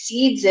 kind of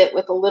seeds it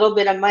with a little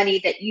bit of money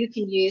that you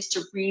can use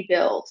to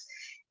rebuild.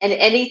 And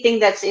anything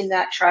that's in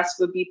that trust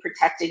would be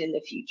protected in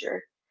the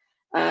future.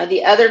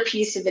 The other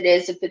piece of it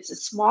is if it's a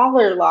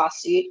smaller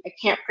lawsuit, I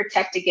can't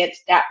protect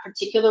against that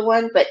particular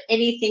one, but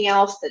anything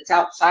else that's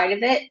outside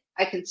of it,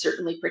 I can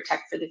certainly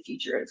protect for the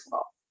future as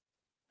well.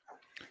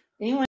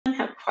 Anyone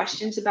have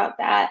questions about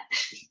that?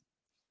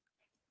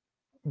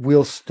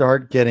 We'll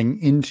start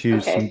getting into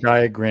Okay. some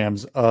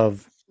diagrams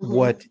of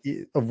what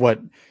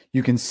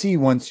you can see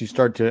once you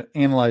start to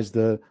analyze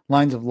the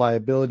lines of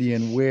liability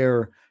and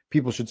where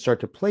people should start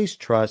to place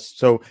trust.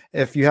 So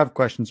if you have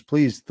questions,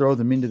 please throw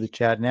them into the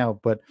chat now.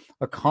 But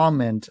a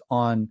comment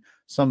on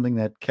something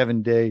that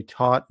Kevin Day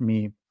taught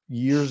me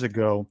years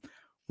ago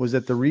was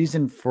that the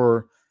reason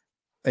for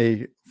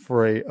a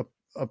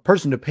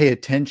person to pay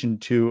attention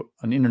to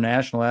an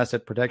international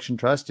asset protection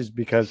trust is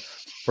because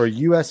for a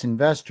U.S.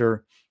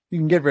 investor, you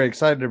can get very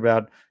excited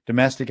about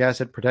domestic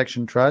asset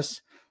protection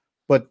trusts,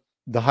 but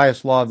the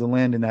highest law of the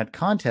land in that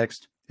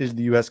context is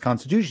the U.S.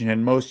 Constitution,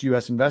 and most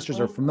U.S. investors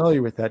are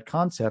familiar with that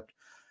concept.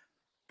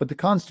 But the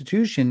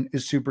Constitution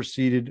is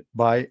superseded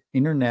by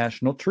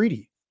international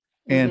treaty,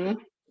 and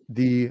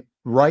the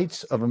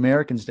rights of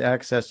Americans to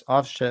access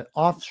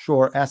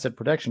offshore asset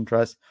protection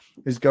trusts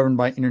is governed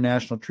by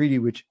international treaty,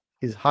 which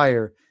is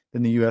higher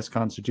than the U.S.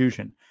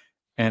 Constitution.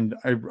 And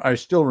I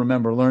still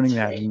remember learning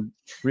that and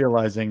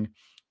realizing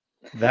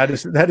that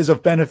is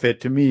of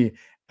benefit to me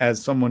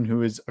as someone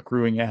who is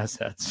accruing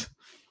assets.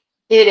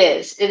 It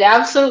is. It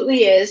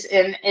absolutely is.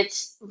 And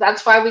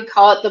that's why we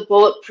call it the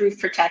bulletproof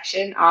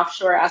protection.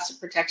 Offshore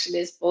asset protection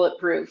is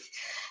bulletproof.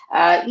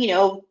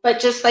 But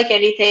just like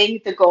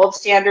anything, the gold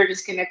standard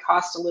is going to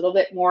cost a little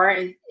bit more,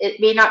 and it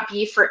may not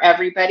be for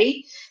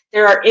everybody.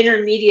 There are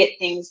intermediate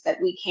things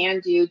that we can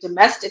do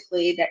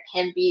domestically that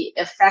can be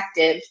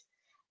effective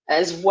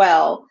as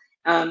well.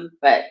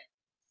 But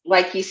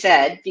like you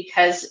said,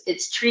 because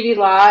it's treaty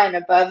law and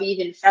above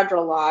even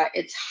federal law,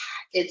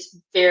 it's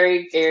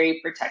very, very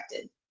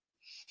protected.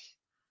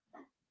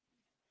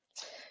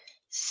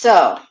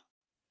 So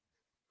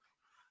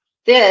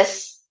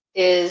this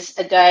is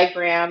a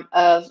diagram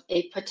of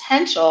a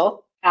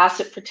potential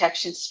asset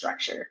protection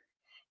structure.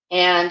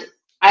 And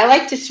I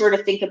like to sort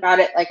of think about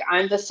it like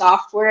I'm the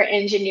software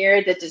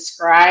engineer that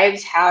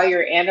describes how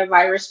your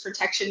antivirus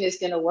protection is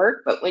going to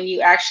work. But when you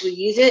actually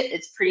use it,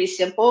 it's pretty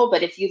simple.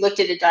 But if you looked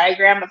at a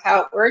diagram of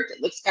how it worked,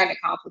 it looks kind of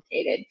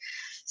complicated.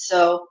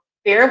 So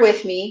bear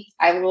with me.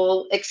 I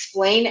will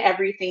explain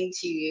everything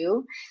to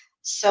you.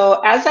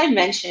 So as I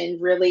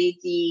mentioned, really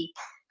the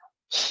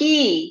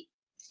key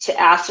to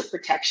asset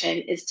protection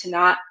is to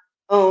not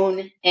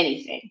own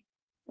anything,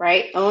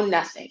 right? Own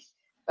nothing.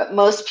 But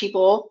most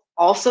people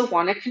also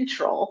want to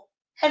control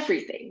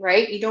everything,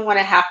 right? You don't want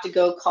to have to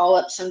go call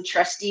up some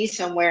trustee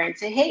somewhere and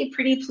say, hey,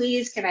 pretty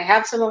please, can I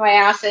have some of my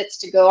assets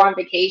to go on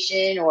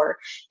vacation or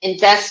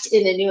invest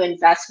in a new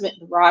investment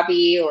in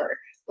Robby or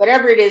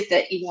whatever it is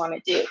that you want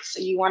to do. So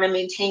you want to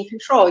maintain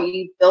control.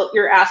 You built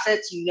your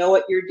assets, you know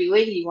what you're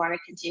doing, you want to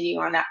continue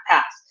on that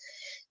path.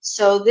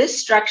 So this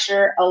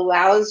structure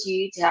allows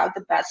you to have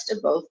the best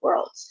of both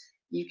worlds.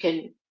 You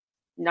can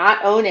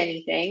not own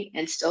anything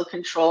and still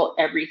control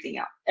everything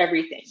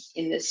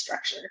in this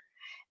structure.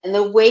 And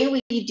the way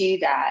we do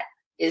that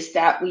is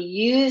that we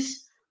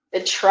use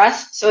the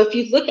trust. So if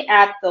you look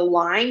at the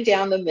line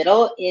down the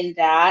middle in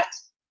that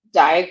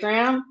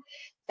diagram,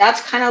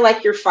 that's kind of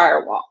like your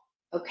firewall,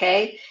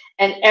 okay?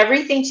 And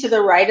everything to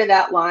the right of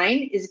that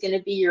line is going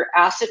to be your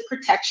asset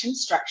protection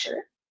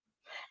structure.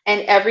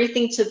 And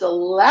everything to the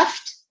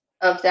left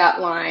of that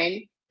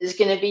line is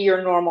going to be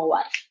your normal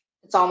life.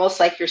 It's almost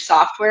like your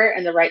software,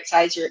 and the right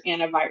side's your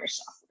antivirus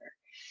software.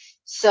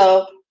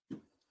 So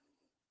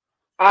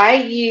I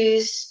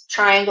use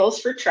triangles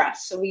for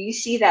trust. So when you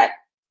see that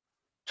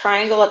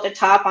triangle at the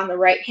top on the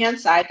right-hand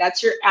side,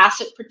 that's your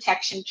asset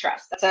protection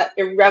trust. That's an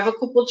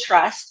irrevocable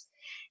trust.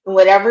 And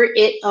whatever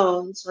it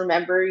owns,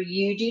 remember,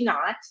 you do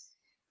not.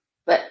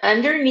 But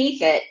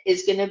underneath it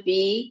is going to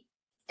be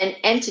an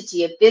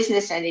entity, a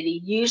business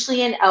entity,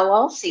 usually an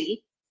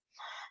LLC.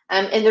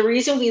 And the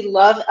reason we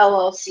love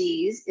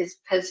LLCs is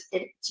because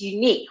it's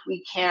unique.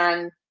 We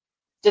can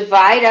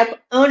divide up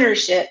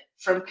ownership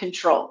from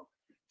control.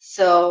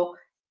 So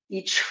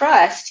the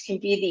trust can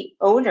be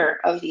the owner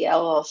of the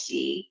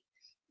LLC,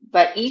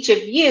 but each of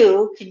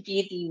you can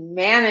be the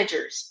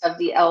managers of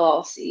the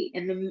LLC.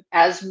 And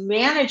as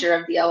manager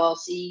of the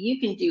LLC, you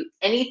can do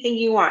anything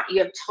you want. You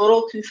have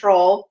total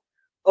control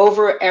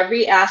over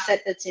every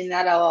asset that's in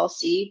that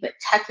LLC, but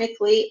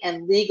technically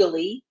and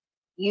legally,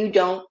 you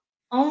don't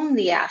own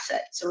the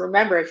asset. So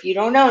remember, if you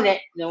don't own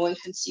it, no one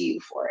can sue you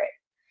for it.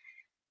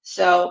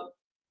 So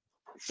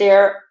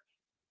there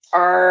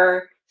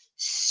are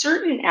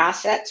certain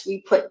assets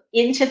we put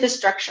into the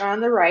structure on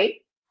the right,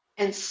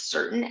 and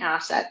certain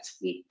assets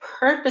we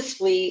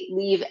purposefully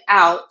leave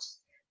out,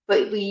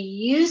 but we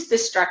use the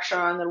structure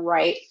on the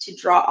right to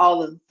draw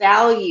all the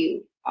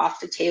value off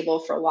the table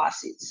for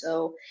lawsuits.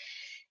 So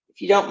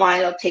if you don't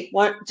mind, I'll take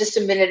just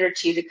a minute or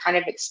two to kind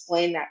of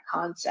explain that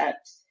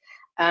concept.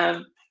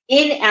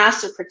 In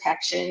asset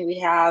protection, we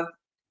have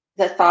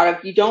the thought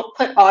of you don't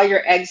put all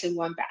your eggs in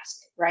one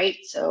basket, right?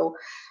 So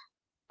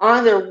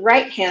on the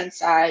right-hand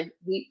side,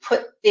 we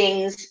put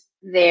things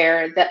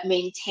there that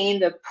maintain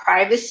the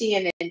privacy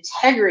and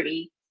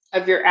integrity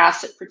of your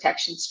asset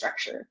protection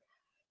structure.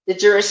 The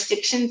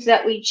jurisdictions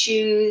that we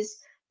choose,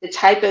 the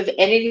type of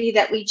entity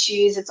that we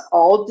choose, it's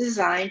all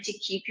designed to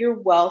keep your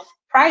wealth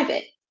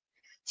private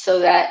so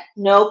that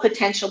no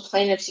potential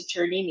plaintiff's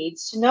attorney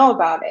needs to know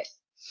about it.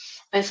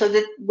 And so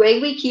the way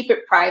we keep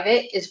it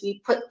private is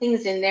we put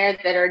things in there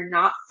that are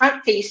not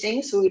front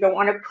facing. So we don't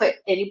want to put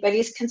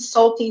anybody's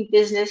consulting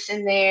business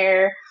in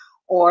there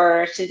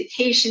or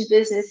syndication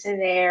business in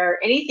there,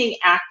 or anything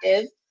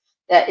active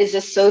that is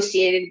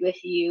associated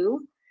with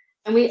you.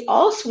 And we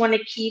also want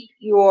to keep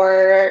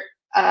your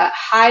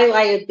high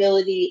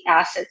liability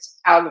assets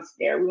out of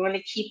there. We want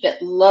to keep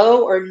it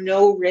low or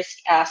no risk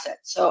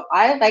assets. So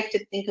I like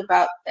to think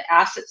about the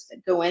assets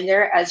that go in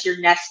there as your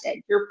nest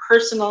egg, your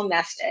personal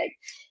nest egg.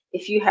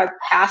 If you have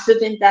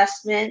passive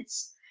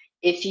investments,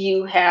 if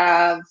you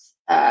have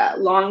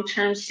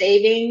long-term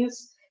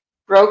savings,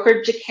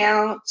 brokerage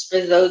accounts,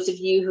 for those of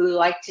you who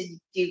like to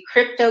do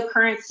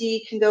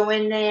cryptocurrency can go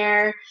in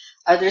there.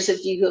 Others of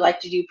you who like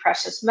to do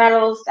precious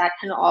metals, that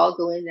can all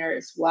go in there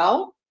as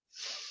well.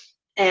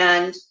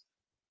 And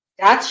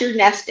that's your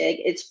nest egg.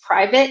 It's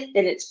private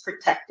and it's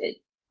protected.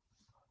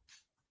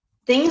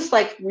 Things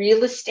like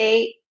real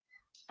estate,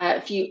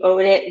 if you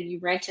own it and you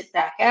rent it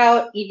back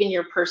out, even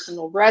your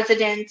personal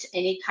residence,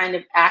 any kind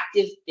of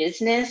active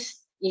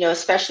business,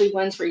 especially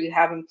ones where you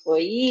have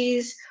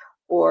employees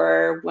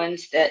or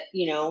ones that,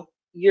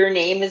 your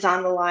name is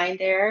on the line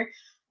there.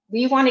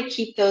 We want to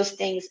keep those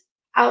things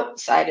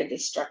outside of the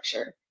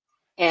structure.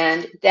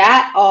 And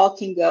that all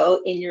can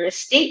go in your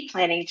estate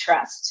planning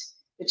trust,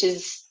 which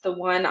is the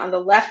one on the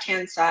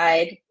left-hand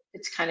side.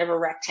 It's kind of a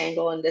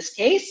rectangle in this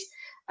case.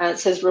 It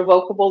says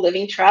revocable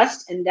living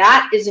trust, and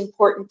that is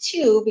important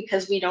too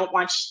because we don't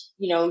want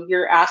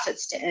your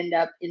assets to end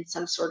up in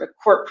some sort of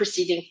court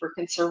proceeding for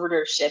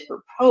conservatorship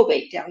or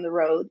probate down the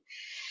road.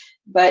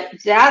 But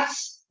that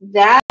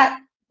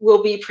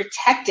will be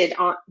protected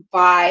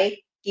by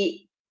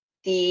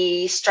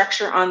the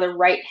structure on the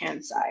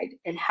right-hand side.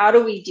 And how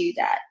do we do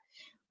that?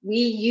 We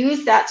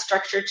use that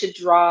structure to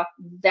draw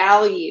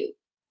value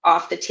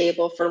off the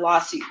table for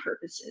lawsuit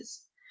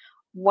purposes.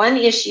 One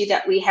issue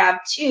that we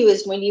have too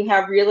is when you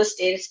have real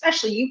estate,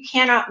 especially, you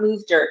cannot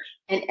move dirt,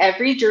 and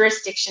every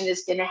jurisdiction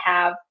is going to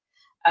have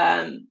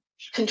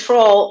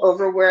control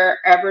over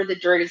wherever the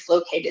dirt is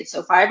located. So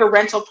if I have a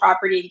rental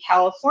property in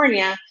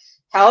California,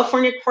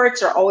 California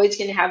courts are always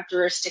going to have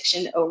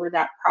jurisdiction over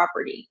that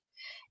property.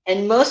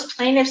 And most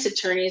plaintiffs'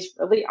 attorneys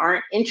really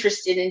aren't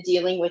interested in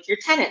dealing with your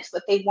tenants.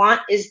 What they want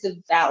is the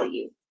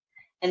value.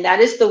 And that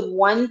is the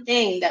one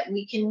thing that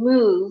we can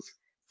move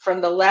from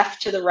the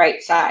left to the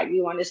right side.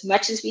 We want as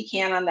much as we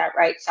can on that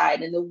right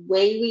side. And the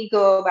way we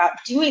go about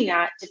doing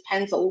that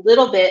depends a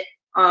little bit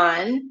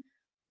on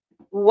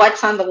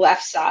what's on the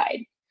left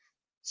side.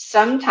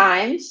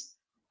 Sometimes,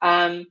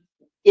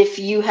 if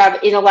you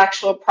have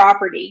intellectual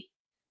property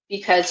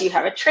because you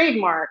have a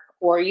trademark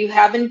or you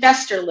have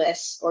investor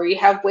lists or you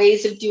have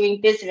ways of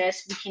doing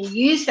business, we can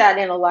use that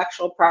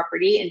intellectual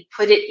property and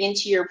put it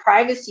into your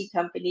privacy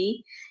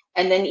company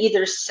and then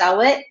either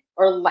sell it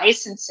or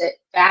license it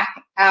back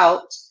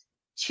out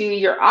to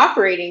your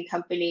operating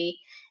company.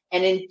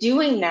 And in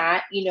doing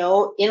that,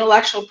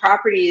 intellectual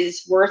property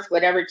is worth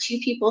whatever two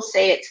people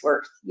say it's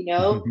worth.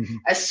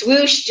 A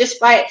swoosh just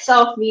by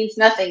itself means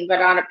nothing,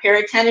 but on a pair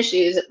of tennis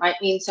shoes, it might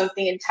mean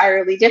something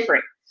entirely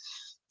different.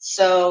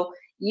 So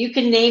you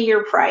can name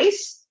your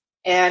price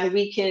and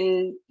we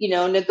can,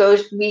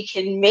 we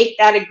can make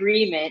that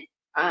agreement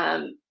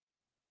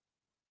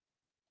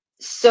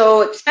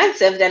so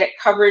expensive that it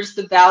covers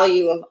the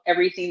value of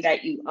everything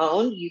that you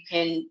own. You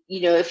can,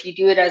 if you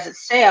do it as a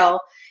sale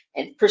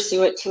and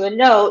pursue it to a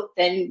note,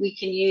 then we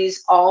can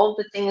use all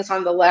the things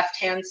on the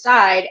left-hand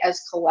side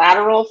as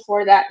collateral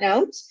for that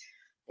note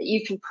that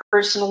you can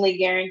personally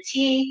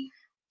guarantee.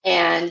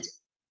 And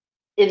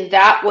in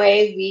that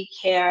way, we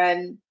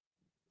can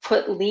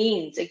put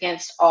liens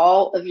against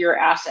all of your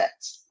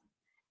assets.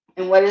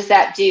 And what does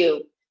that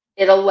do?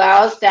 It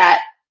allows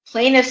that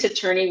plaintiff's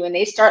attorney, when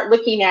they start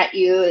looking at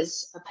you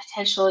as a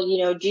potential,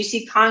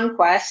 juicy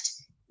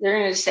conquest, they're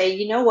going to say,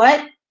 you know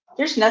what?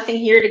 There's nothing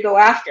here to go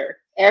after.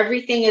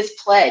 Everything is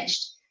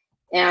pledged.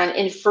 And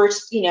in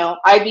first,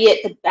 I'd be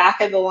at the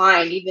back of the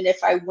line. Even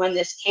if I won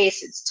this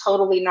case, it's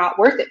totally not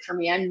worth it for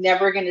me. I'm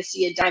never going to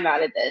see a dime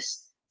out of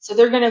this. So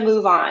they're going to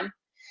move on.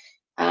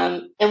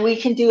 And we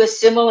can do a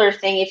similar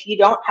thing if you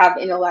don't have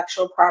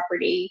intellectual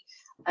property.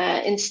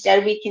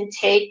 Instead, we can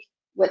take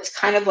what's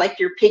kind of like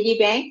your piggy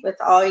bank with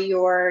all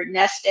your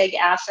nest egg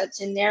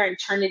assets in there and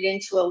turn it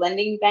into a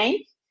lending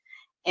bank.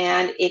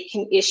 And it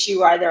can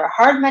issue either a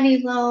hard money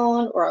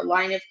loan or a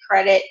line of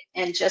credit.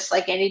 And just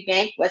like any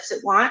bank, what's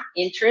it want?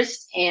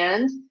 Interest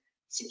and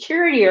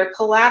security or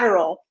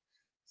collateral.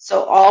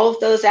 So all of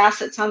those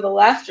assets on the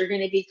left are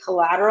going to be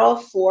collateral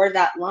for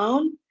that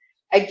loan.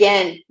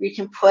 Again, we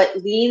can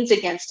put liens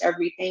against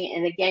everything.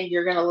 And again,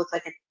 you're going to look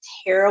like a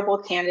terrible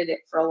candidate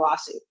for a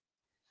lawsuit.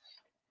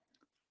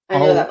 I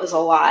know that was a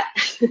lot.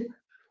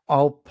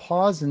 I'll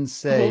pause and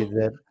say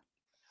that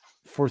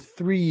for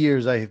 3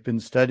 years, I have been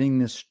studying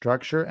this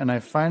structure, and I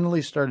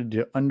finally started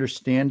to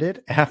understand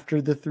it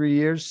after the 3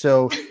 years.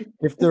 So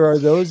if there are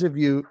those of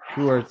you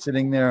who are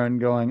sitting there and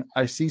going,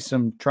 I see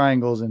some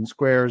triangles and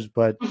squares,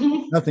 but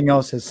nothing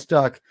else has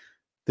stuck,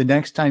 the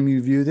next time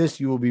you view this,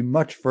 you will be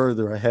much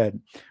further ahead.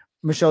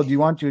 Michele, do you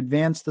want to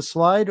advance the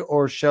slide,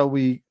 or shall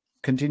we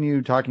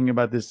continue talking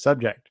about this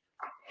subject?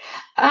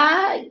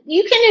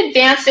 You can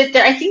advance it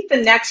there. I think the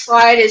next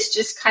slide is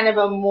just kind of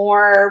a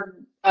more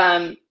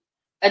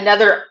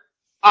another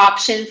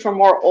option for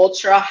more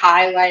ultra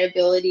high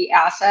liability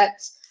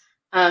assets.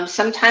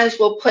 Sometimes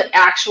we'll put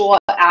actual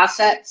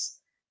assets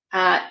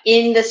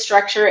in the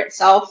structure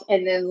itself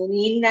and then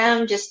lean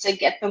them just to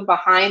get them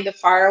behind the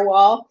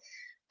firewall.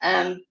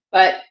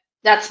 But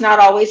that's not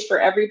always for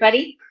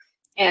everybody.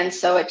 And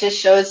so it just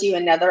shows you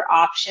another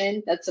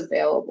option that's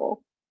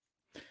available.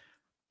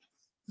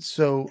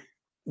 So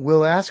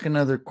we'll ask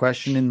another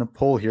question in the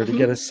poll here to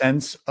get a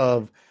sense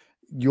of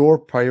your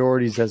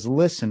priorities as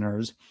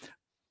listeners,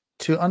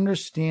 to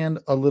understand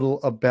a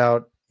little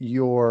about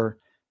your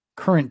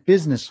current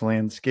business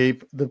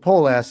landscape. The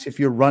poll asks if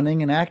you're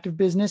running an active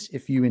business,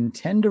 if you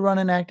intend to run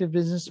an active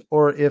business,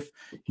 or if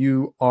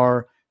you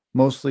are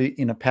mostly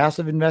in a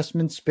passive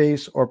investment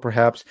space, or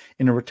perhaps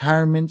in a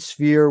retirement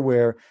sphere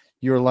where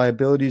your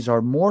liabilities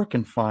are more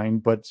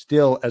confined, but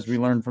still, as we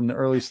learned from the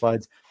early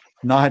slides,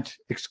 not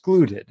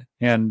excluded.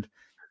 And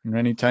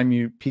anytime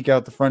you peek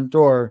out the front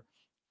door,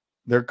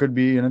 there could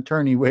be an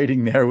attorney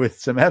waiting there with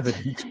some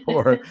evidence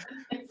for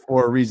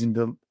a reason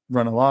to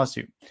run a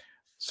lawsuit.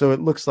 So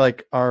it looks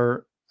like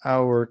our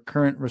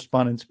current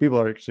respondents, people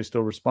are actually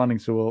still responding,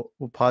 so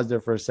we'll pause there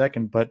for a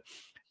second. But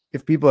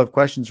if people have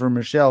questions for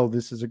Michele,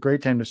 this is a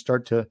great time to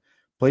start to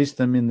place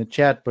them in the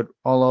chat, but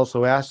I'll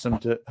also ask them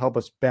to help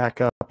us back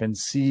up and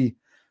see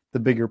the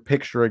bigger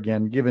picture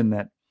again, given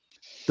that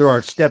there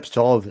are steps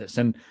to all of this.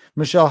 And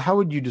Michele, how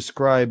would you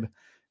describe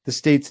the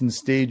states and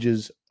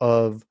stages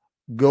of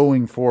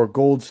going for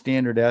gold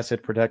standard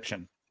asset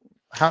protection?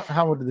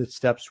 How would the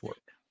steps work?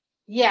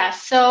 Yeah,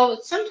 so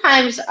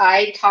sometimes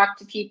I talk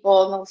to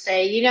people and they'll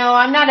say,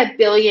 I'm not a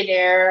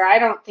billionaire. I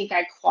don't think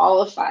I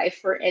qualify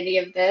for any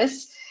of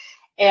this.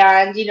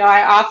 And,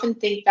 I often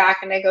think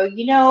back and I go,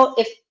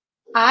 if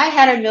I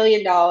had $1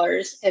 million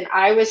and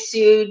I was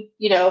sued,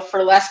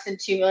 for less than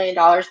 $2 million,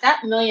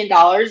 that $1 million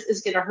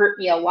is going to hurt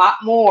me a lot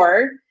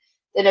more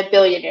than a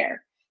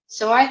billionaire.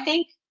 So I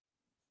think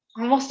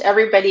almost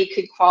everybody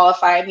could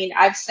qualify. I mean,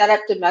 I've set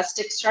up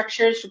domestic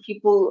structures for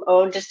people who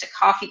own just a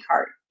coffee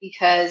cart,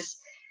 because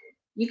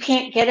you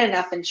can't get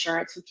enough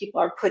insurance when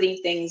people are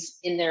putting things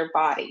in their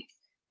body,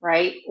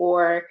 right?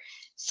 Or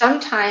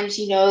sometimes,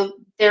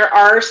 there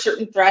are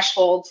certain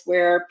thresholds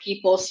where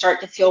people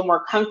start to feel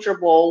more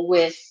comfortable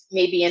with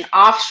maybe an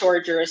offshore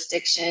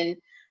jurisdiction,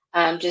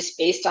 just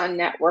based on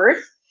net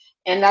worth.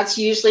 And that's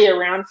usually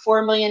around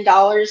 $4 million,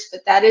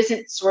 but that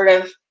isn't sort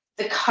of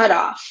the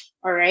cutoff.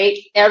 All right.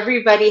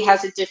 Everybody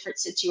has a different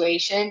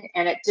situation,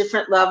 and at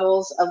different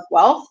levels of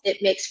wealth, it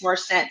makes more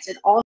sense. It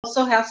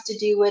also has to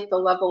do with the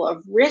level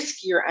of risk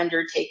you're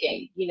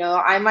undertaking.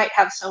 I might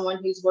have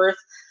someone who's worth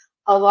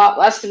a lot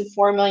less than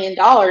 $4 million,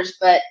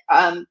 but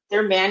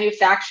they're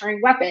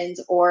manufacturing weapons.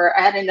 Or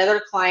I had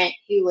another client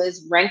who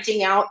was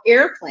renting out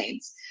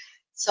airplanes.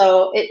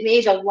 So it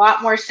made a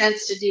lot more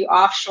sense to do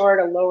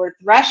offshore at a lower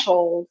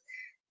threshold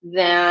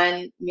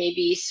than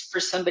maybe for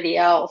somebody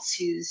else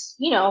who's,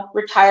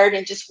 retired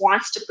and just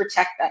wants to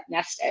protect that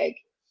nest egg.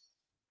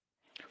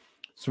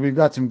 So we've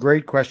got some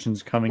great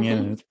questions coming in,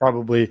 and it's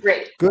probably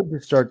good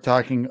to start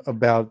talking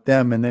about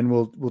them, and then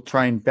we'll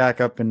try and back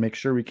up and make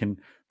sure we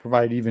can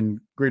provide even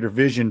greater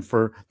vision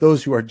for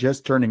those who are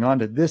just turning on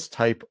to this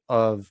type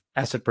of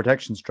asset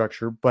protection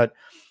structure. But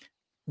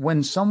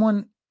when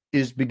someone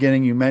is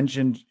beginning, you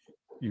mentioned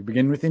you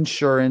begin with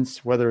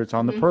insurance, whether it's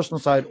on the personal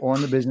side or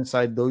on the business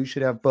side, though you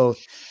should have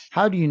both.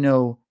 How do you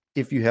know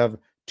if you have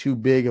too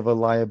big of a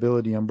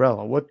liability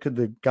umbrella? What could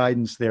the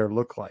guidance there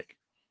look like?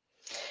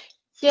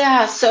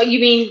 Yeah, so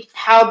you mean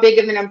how big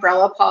of an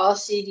umbrella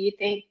policy do you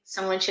think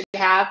someone should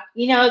have?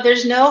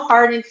 There's no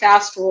hard and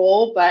fast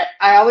rule, but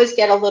I always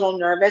get a little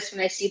nervous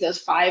when I see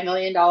those $5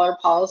 million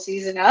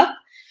policies and up.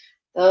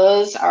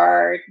 Those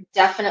are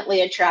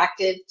definitely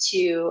attractive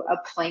to a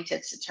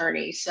plaintiff's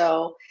attorney.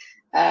 So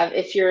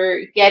if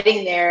you're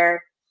getting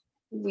there,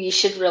 we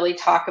should really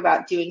talk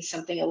about doing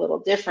something a little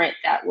different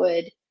that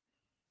would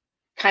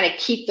kind of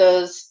keep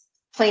those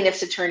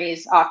plaintiff's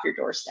attorneys off your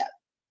doorstep.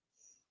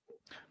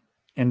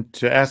 And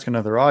to ask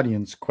another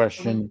audience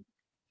question,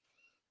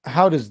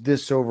 how does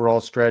this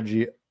overall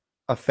strategy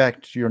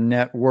affect your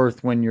net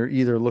worth when you're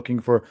either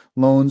looking for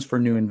loans for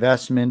new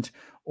investment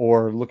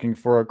or looking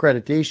for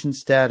accreditation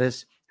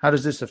status? How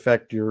does this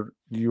affect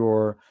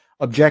your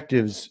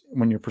objectives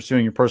when you're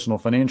pursuing your personal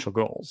financial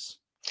goals?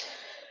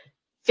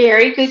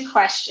 Very good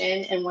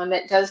question, and one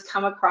that does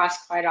come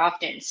across quite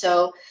often.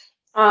 So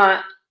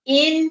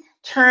in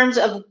terms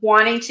of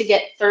wanting to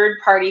get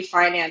third-party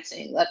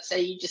financing, let's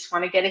say you just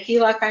want to get a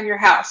HELOC on your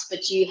house,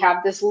 but you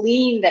have this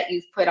lien that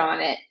you've put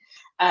on it.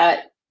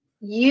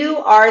 you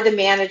are the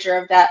manager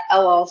of that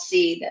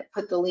LLC that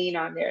put the lien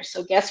on there.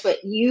 So guess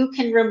what? You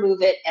can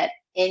remove it at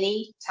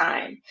any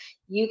time.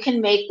 You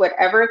can make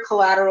whatever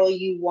collateral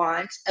you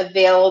want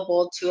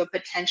available to a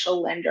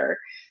potential lender.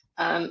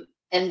 And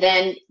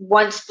then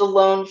once the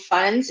loan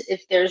funds,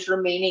 if there's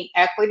remaining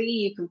equity,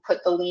 you can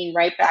put the lien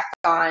right back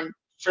on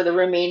for the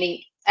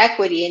remaining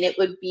equity, and it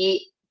would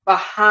be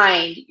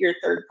behind your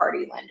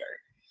third-party lender.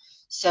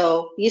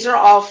 So these are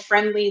all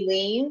friendly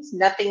liens.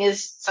 Nothing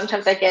is,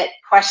 sometimes I get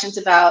questions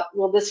about,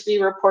 will this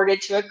be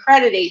reported to a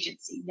credit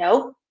agency?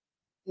 No,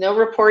 no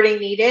reporting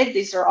needed.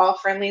 These are all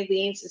friendly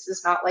liens. This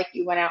is not like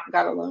you went out and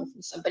got a loan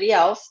from somebody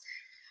else.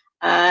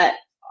 And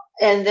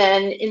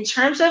then in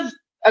terms of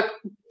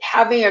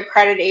having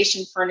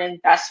accreditation for an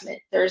investment,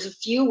 there's a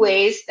few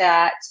ways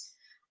that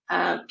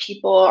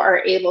people are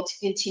able to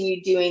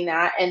continue doing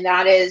that. And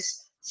that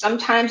is,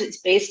 sometimes it's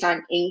based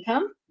on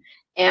income.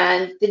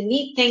 And the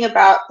neat thing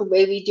about the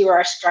way we do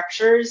our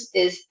structures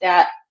is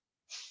that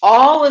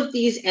all of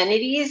these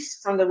entities,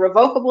 from the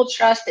revocable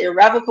trust, the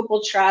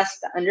irrevocable trust,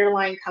 the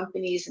underlying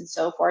companies, and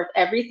so forth,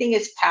 everything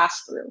is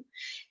passed through.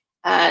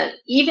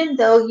 Even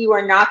though you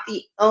are not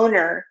the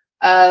owner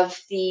of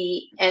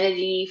the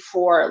entity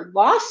for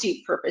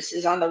lawsuit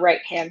purposes on the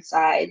right-hand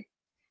side,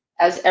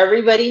 as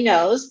everybody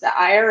knows, the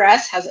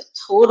IRS has a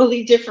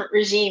totally different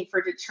regime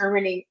for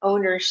determining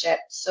ownership.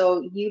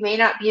 So you may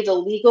not be the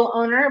legal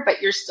owner,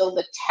 but you're still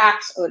the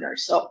tax owner.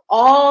 So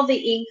all the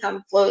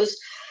income flows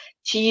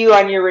to you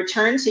on your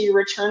return. So your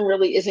return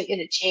really isn't going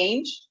to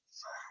change.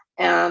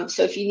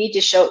 So if you need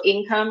to show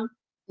income,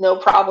 no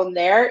problem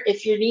there.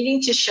 If you're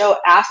needing to show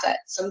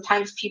assets,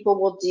 sometimes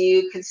people will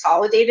do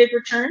consolidated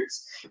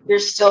returns. You're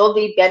still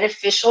the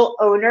beneficial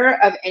owner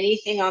of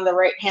anything on the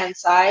right-hand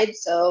side,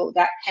 so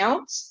that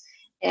counts.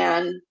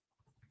 And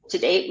to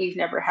date, we've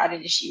never had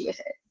an issue with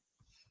it.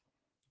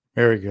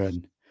 Very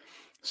good.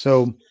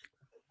 So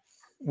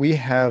we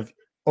have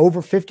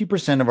over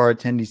 50% of our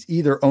attendees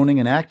either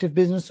owning an active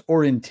business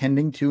or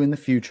intending to in the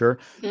future.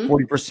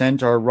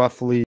 40% are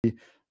roughly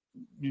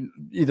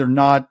either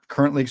not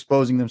currently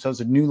exposing themselves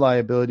to new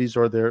liabilities,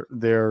 or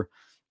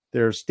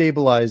they're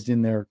stabilized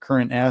in their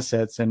current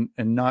assets and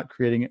not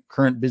creating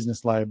current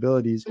business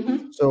liabilities.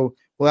 So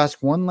we'll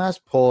ask one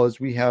last poll, as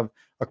we have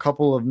a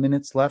couple of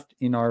minutes left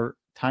in our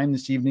time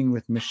this evening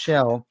with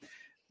Michele,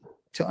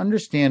 to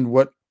understand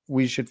what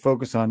we should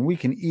focus on. We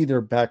can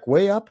either back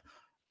way up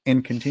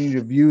and continue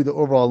to view the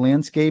overall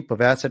landscape of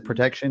asset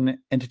protection,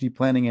 entity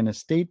planning, and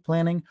estate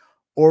planning,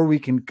 or we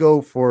can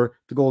go for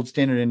the gold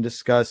standard and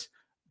discuss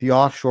the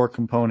offshore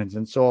components.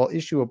 And so I'll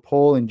issue a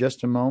poll in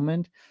just a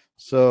moment.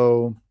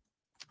 So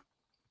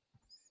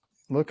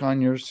look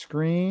on your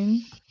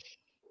screen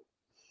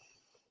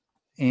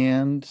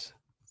and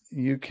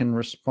you can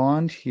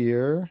respond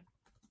here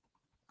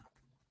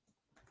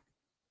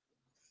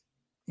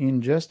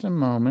in just a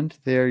moment.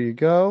 There you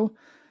go.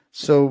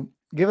 So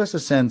give us a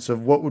sense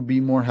of what would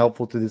be more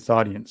helpful to this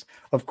audience.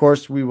 Of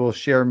course, we will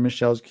share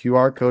Michele's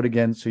QR code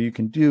again, so you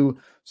can do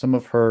some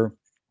of her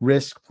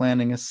risk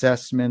planning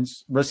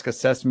assessments, risk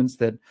assessments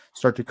that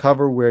start to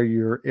cover where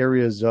your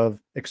areas of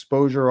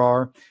exposure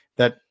are.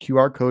 That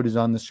QR code is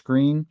on the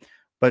screen.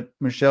 But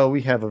Michele,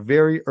 we have a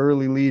very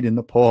early lead in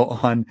the poll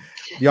on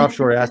the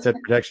Offshore Asset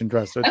Protection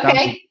Trust. So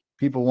Okay.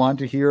 People want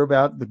to hear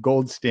about the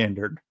gold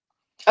standard.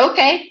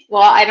 Okay,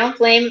 well, I don't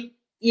blame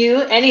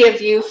you, any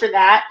of you, for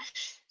that.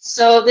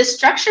 So the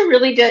structure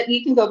really does,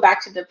 you can go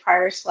back to the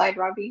prior slide,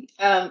 Robby.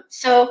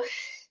 So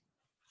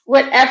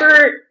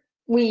whatever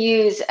we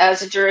use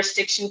as a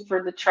jurisdiction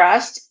for the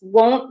trust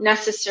won't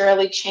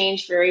necessarily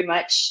change very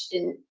much,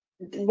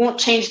 won't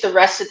change the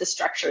rest of the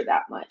structure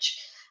that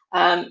much.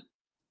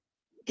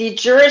 The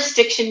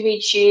jurisdiction we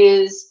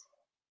choose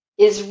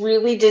is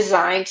really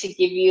designed to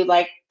give you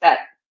like that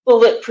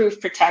bulletproof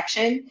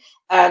protection.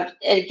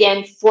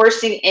 Again,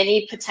 forcing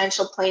any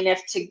potential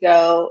plaintiff to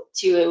go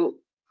to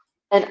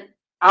an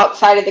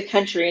outside of the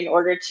country in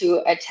order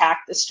to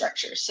attack the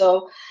structure.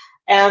 So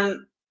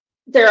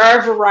there are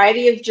a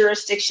variety of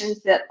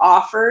jurisdictions that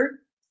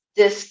offer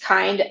this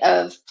kind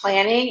of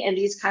planning and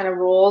these kind of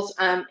rules.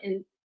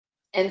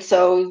 And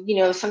so, you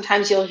know,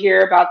 sometimes you'll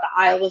hear about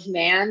the Isle of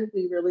Man.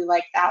 We really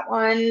like that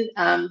one.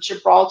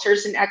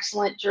 Gibraltar's an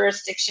excellent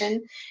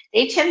jurisdiction.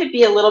 They tend to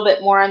be a little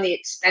bit more on the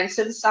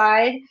expensive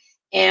side.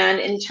 And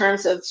in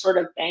terms of sort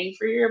of bang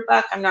for your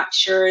buck, I'm not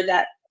sure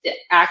that the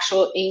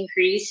actual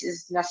increase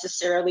is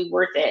necessarily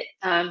worth it.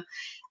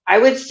 I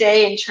would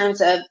say in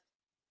terms of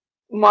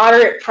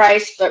moderate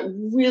price, but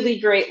really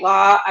great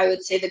law, I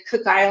would say the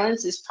Cook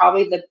Islands is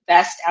probably the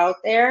best out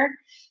there.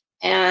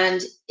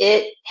 And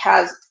it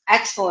has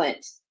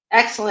excellent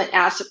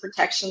asset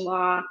protection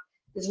law,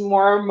 is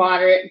more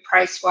moderate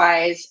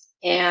price-wise,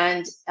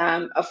 and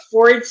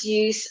affords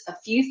use a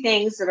few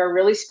things that are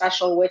really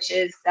special, which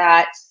is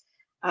that,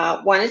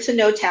 one, it's a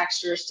no-tax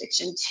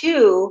jurisdiction.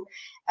 Two,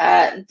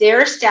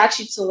 their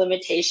statutes of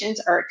limitations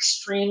are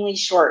extremely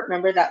short.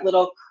 Remember that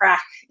little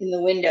crack in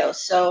the window.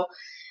 So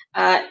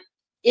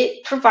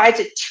it provides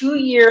a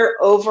 2-year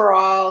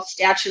overall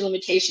statute of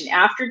limitation.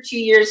 After 2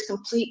 years,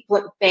 complete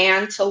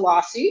ban to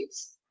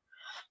lawsuits.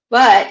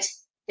 but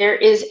there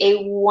is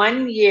a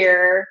 1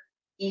 year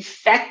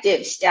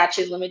effective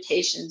statute of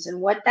limitations.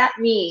 And what that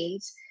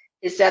means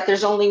is that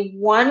there's only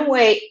one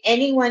way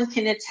anyone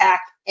can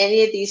attack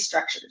any of these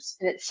structures,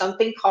 and it's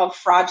something called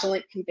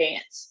fraudulent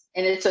conveyance.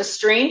 And it's a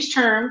strange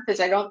term because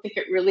I don't think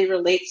it really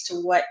relates to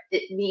what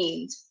it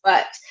means,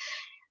 but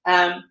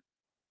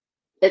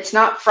it's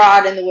not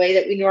fraud in the way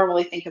that we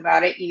normally think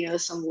about it, you know,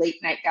 some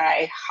late night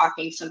guy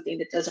hawking something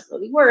that doesn't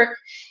really work.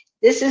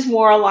 This is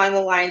more along the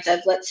lines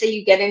of, let's say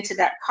you get into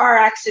that car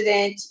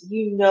accident,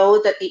 you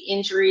know that the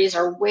injuries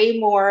are way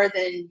more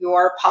than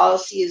your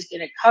policy is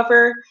going to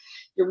cover.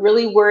 You're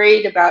really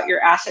worried about your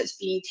assets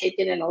being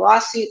taken in a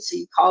lawsuit, so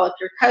you call up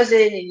your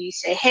cousin and you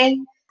say, hey,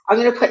 I'm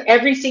going to put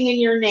everything in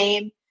your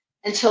name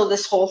until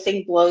this whole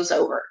thing blows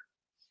over.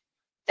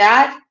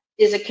 That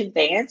is a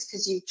conveyance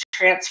because you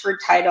transferred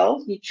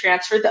title, you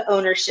transferred the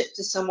ownership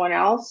to someone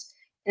else,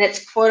 and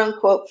it's quote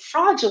unquote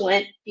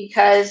fraudulent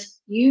because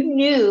you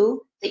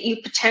knew that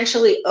you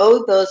potentially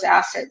owed those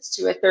assets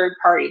to a third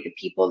party, the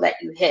people that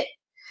you hit.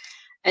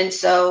 And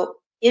so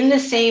in the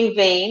same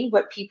vein,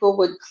 what people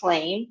would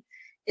claim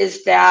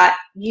is that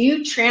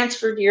you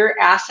transferred your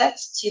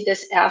assets to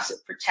this asset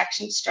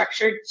protection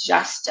structure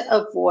just to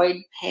avoid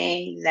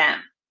paying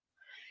them.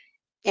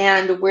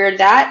 And where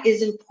that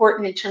is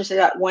important in terms of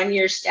that 1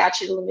 year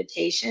statute of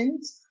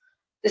limitations,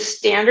 the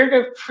standard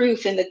of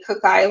proof in the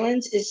Cook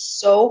Islands is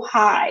so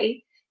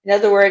high. In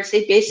other words,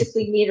 they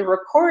basically need a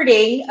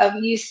recording of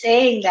you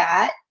saying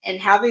that and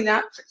having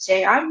that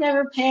say, I'm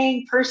never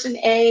paying person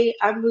A,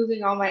 I'm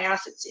moving all my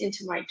assets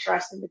into my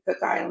trust in the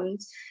Cook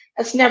Islands.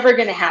 That's never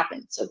going to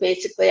happen. So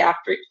basically,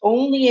 after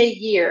only a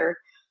year,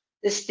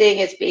 this thing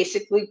is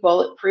basically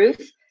bulletproof.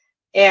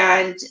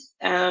 And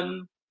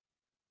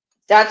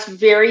that's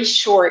very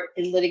short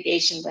in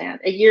litigation land.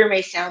 A year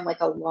may sound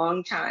like a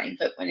long time,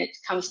 but when it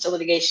comes to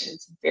litigation,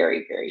 it's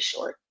very, very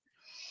short.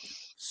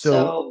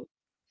 So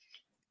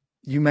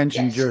you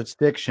mentioned yes.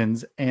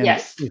 jurisdictions, and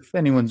yes. if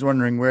anyone's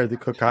wondering where the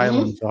Cook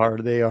Islands are,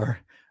 they are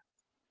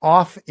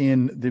off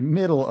in the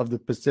middle of the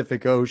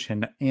Pacific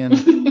Ocean.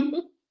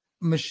 And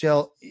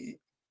Michele,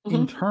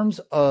 in terms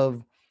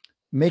of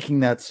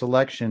making that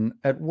selection,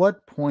 at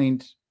what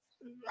point,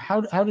 how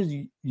does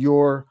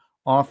your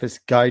office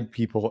guide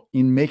people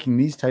in making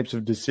these types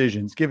of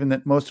decisions, given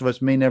that most of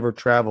us may never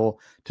travel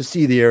to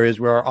see the areas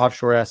where our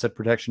offshore asset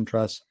protection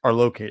trusts are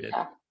located?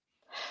 Yeah.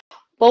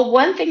 Well,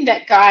 one thing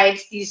that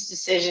guides these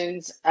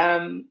decisions,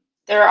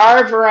 there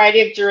are a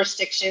variety of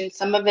jurisdictions.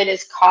 Some of it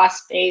is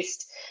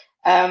cost-based.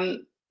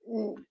 Like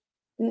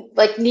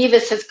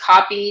Nevis has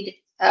copied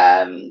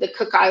the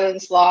Cook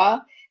Islands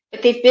law,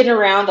 but they've been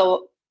around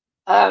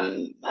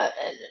in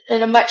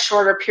a much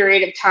shorter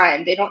period of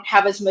time. They don't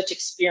have as much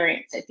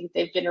experience. I think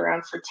they've been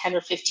around for 10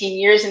 or 15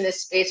 years in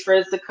this space,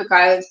 whereas the Cook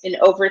Islands been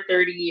over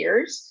 30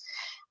 years.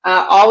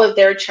 All of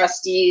their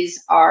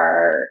trustees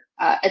are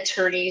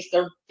attorneys.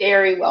 They're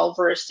very well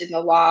versed in the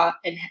law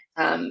and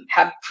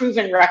have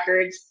proven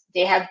records.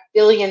 They have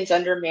billions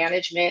under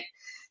management.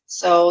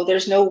 So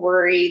there's no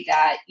worry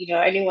that, you know,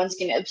 anyone's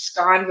going to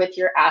abscond with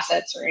your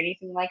assets or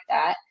anything like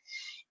that.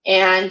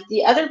 And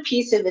the other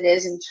piece of it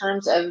is in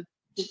terms of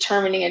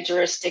determining a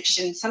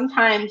jurisdiction,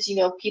 sometimes, you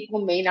know,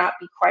 people may not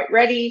be quite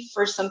ready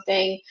for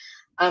something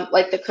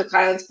like the Cook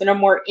Islands, but a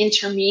more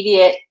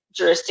intermediate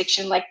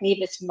jurisdiction like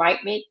Nevis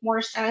might make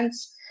more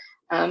sense.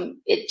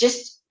 It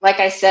just, like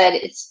I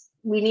said,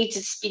 we need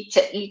to speak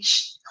to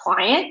each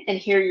client and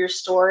hear your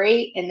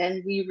story, and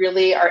then we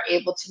really are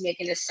able to make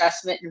an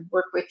assessment and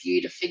work with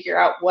you to figure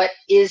out what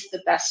is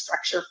the best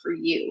structure for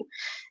you.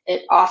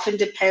 It often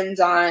depends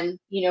on,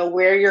 you know,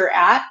 where you're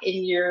at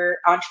in your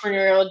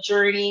entrepreneurial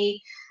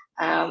journey,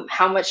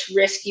 how much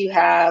risk you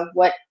have,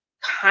 what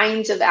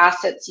kinds of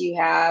assets you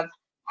have,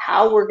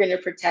 how we're going to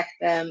protect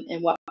them,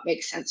 and what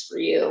makes sense for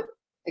you.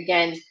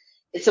 Again,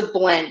 it's a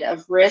blend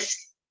of risk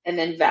and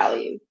then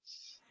value.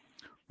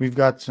 We've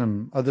got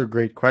some other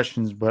great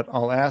questions, but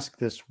I'll ask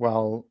this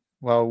while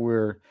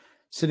we're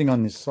sitting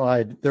on this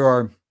slide.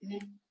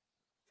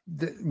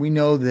 We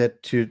know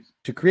that to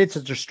create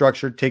such a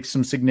structure takes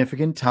some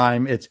significant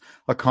time. It's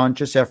a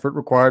conscious effort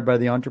required by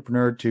the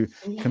entrepreneur to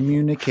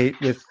communicate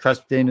with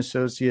Tresp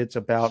Associates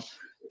about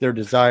their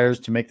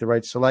desires to make the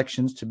right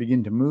selections, to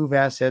begin to move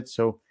assets.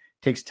 So it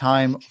takes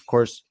time, of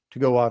course. To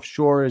go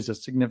offshore is a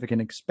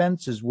significant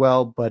expense as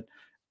well, but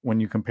when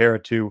you compare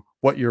it to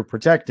what you're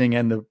protecting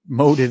and the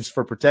motives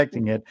for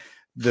protecting it,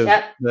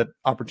 the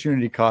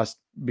opportunity cost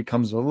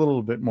becomes a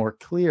little bit more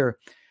clear.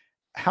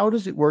 How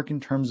does it work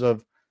in terms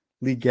of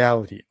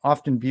legality?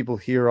 Often people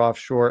hear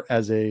offshore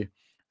as a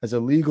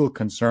legal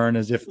concern,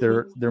 as if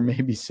there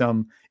may be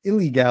some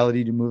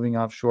illegality to moving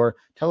offshore.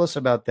 Tell us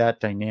about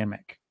that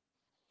dynamic.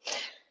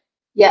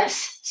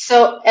 Yes.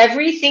 So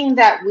everything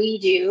that we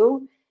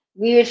do,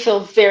 we would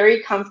feel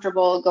very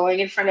comfortable going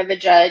in front of a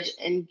judge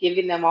and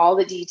giving them all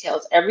the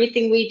details.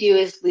 Everything we do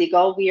is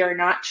legal. We are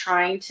not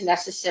trying to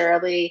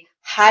necessarily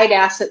hide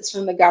assets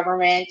from the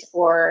government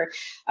or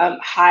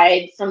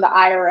hide from the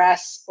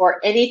IRS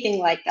or anything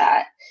like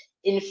that.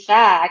 In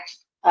fact,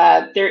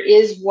 there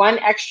is one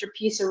extra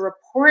piece of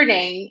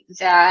reporting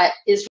that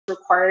is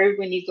required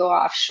when you go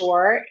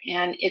offshore,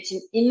 and it's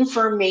an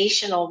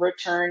informational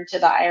return to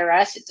the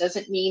IRS. It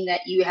doesn't mean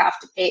that you have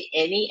to pay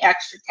any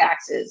extra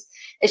taxes.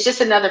 It's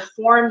just another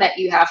form that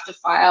you have to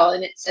file,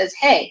 and it says,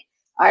 hey,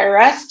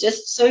 IRS,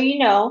 just so you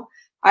know,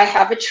 I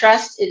have a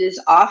trust. It is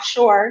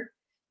offshore,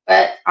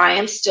 but I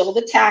am still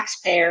the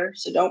taxpayer,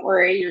 so don't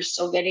worry, you're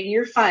still getting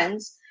your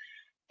funds.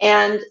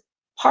 And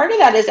part of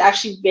that is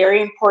actually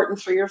very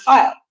important for your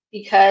file,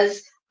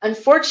 because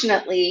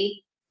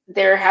unfortunately,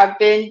 there have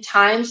been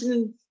times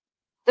in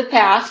the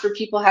past where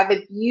people have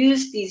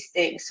abused these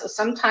things. So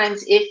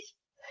sometimes if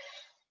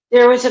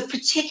there was a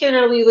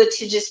particularly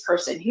litigious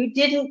person who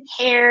didn't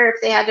care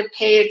if they had to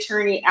pay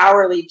attorney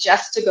hourly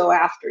just to go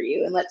after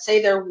you, and let's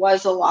say there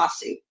was a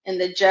lawsuit and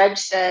the judge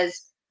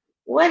says,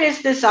 what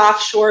is this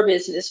offshore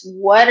business?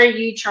 What are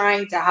you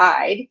trying to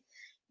hide?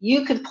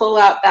 You can pull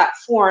out that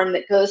form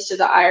that goes to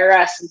the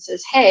IRS and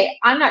says, hey,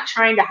 I'm not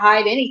trying to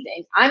hide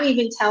anything. I'm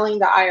even telling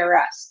the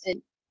IRS.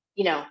 And,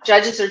 you know,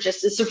 judges are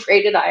just as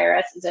afraid of the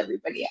IRS as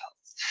everybody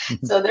else.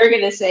 So they're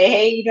going to say,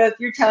 hey, you know, if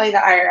you're telling the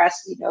IRS,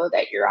 we know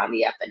that you're on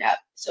the up and up.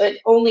 So it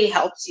only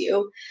helps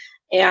you.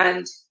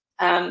 And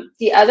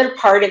the other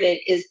part of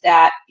it is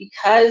that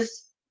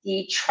because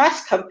the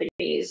trust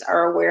companies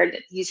are aware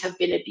that these have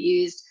been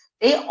abused,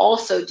 they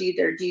also do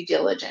their due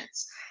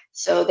diligence.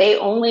 So they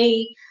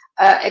only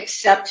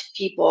accept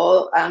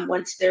people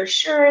once they're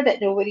sure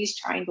that nobody's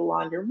trying to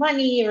launder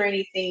money or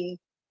anything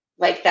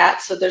like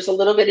that. So there's a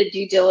little bit of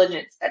due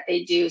diligence that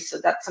they do. So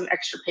that's some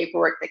extra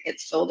paperwork that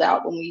gets filled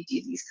out when we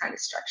do these kind of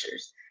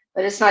structures.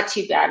 But it's not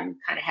too bad. We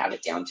kind of have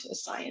it down to a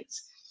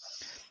science.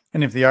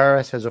 And if the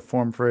IRS has a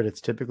form for it,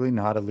 it's typically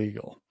not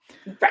illegal.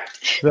 Right.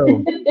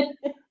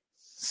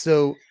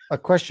 So a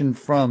question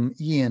from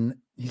Ian.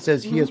 He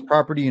says he has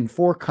property in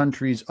 4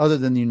 countries other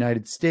than the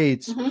United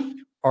States.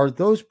 Are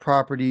those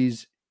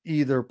properties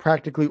either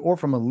practically or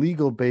from a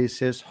legal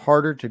basis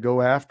harder to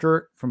go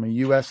after from a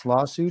U.S.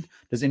 lawsuit?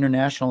 Does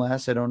international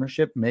asset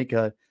ownership make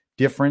a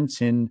difference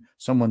in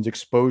someone's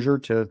exposure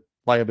to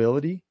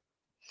liability?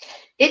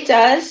 It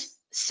does.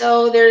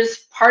 So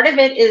there's part of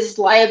it is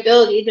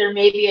liability. There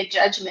may be a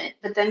judgment,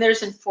 but then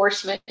there's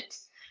enforcement,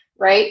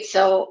 right?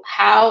 So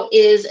how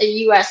is a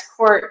U.S.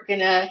 court going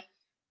to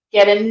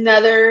get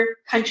another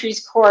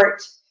country's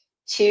court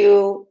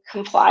to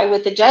comply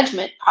with the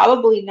judgment?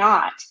 Probably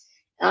not.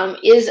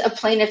 Is a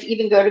plaintiff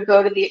even going to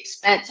go to the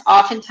expense?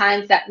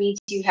 Oftentimes that means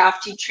you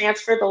have to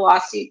transfer the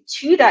lawsuit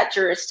to that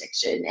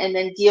jurisdiction and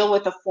then deal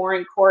with a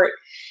foreign court.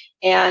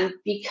 And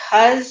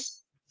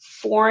because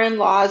foreign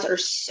laws are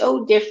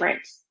so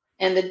different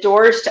and the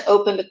doors to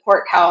open the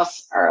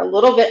courthouse are a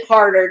little bit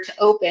harder to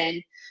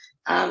open,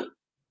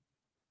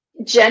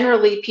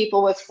 generally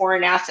people with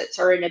foreign assets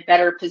are in a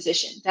better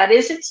position. That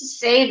isn't to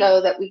say,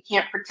 though, that we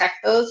can't protect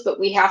those, but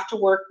we have to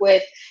work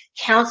with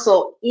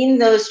counsel in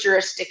those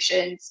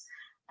jurisdictions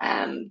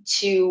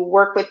to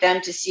work with them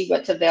to see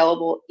what's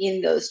available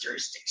in those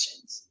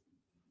jurisdictions.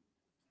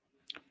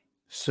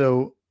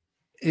 So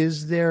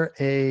is there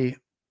a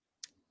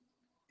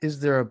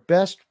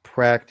best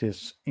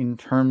practice in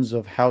terms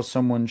of how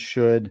someone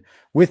should,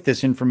 with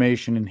this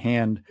information in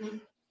hand,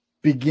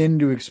 begin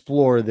to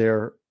explore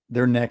their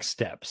next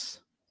steps?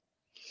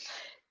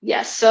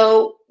 Yes.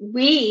 So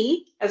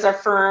we, as our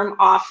firm,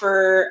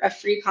 offer a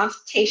free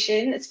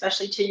consultation,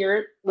 especially to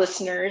your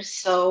listeners.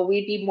 So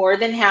we'd be more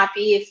than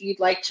happy if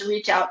you'd like to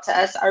reach out to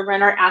us. I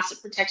run our asset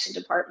protection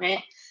department,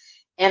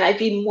 and I'd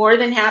be more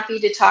than happy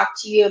to talk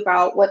to you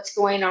about what's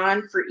going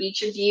on for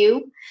each of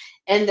you.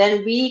 And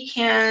then we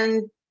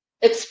can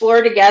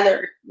explore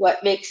together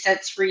what makes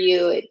sense for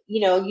you.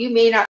 You know, you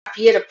may not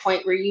be at a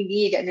point where you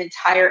need an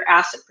entire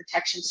asset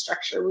protection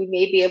structure. We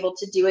may be able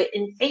to do it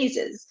in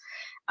phases.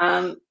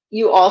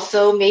 You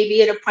also may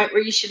be at a point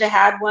where you should have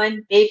had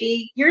one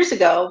maybe years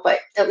ago, but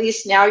at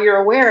least now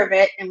you're aware of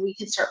it and we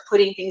can start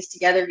putting things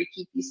together to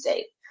keep you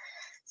safe.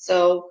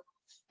 So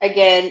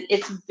again,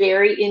 it's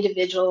very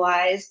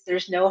individualized.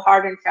 There's no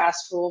hard and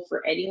fast rule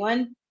for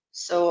anyone.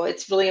 So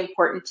it's really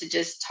important to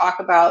just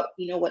talk about,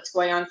 you know, what's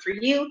going on for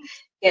you,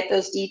 get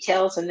those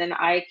details, and then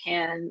I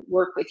can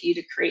work with you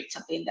to create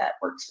something that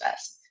works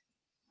best.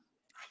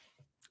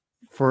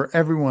 For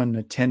everyone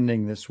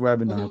attending this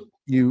webinar,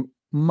 you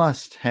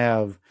must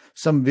have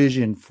some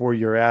vision for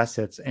your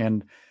assets.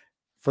 And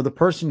for the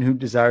person who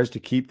desires to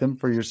keep them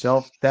for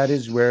yourself, that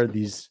is where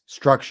these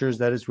structures,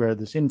 that is where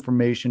this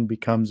information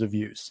becomes of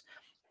use.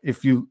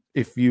 If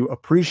you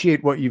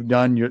appreciate what you've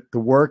done, the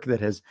work that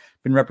has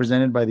been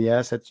represented by the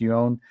assets you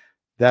own,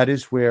 that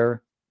is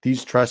where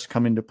these trusts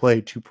come into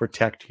play to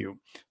protect you.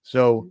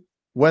 So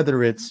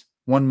whether it's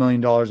 $1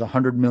 million,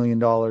 $100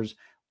 million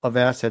of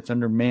assets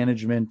under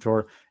management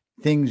or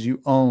things you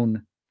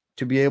own,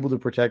 to be able to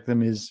protect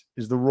them is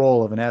the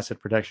role of an asset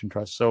protection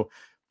trust. So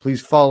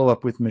please follow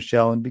up with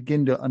Michele and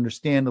begin to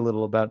understand a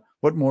little about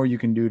what more you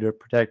can do to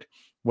protect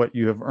what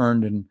you have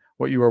earned and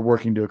what you are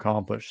working to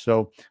accomplish.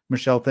 So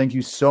Michele, thank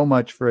you so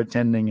much for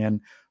attending. And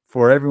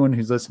for everyone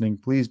who's listening,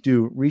 please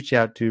do reach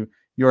out to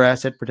your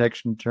asset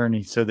protection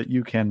attorney so that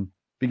you can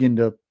begin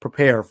to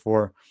prepare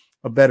for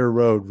a better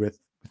road with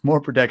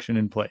more protection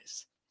in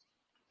place.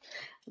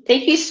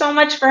 Thank you so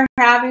much for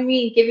having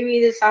me and giving me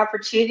this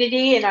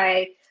opportunity, and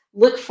I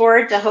look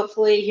forward to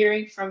hopefully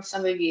hearing from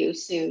some of you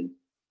soon.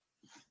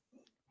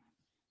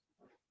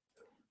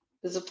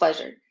 It was a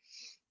pleasure.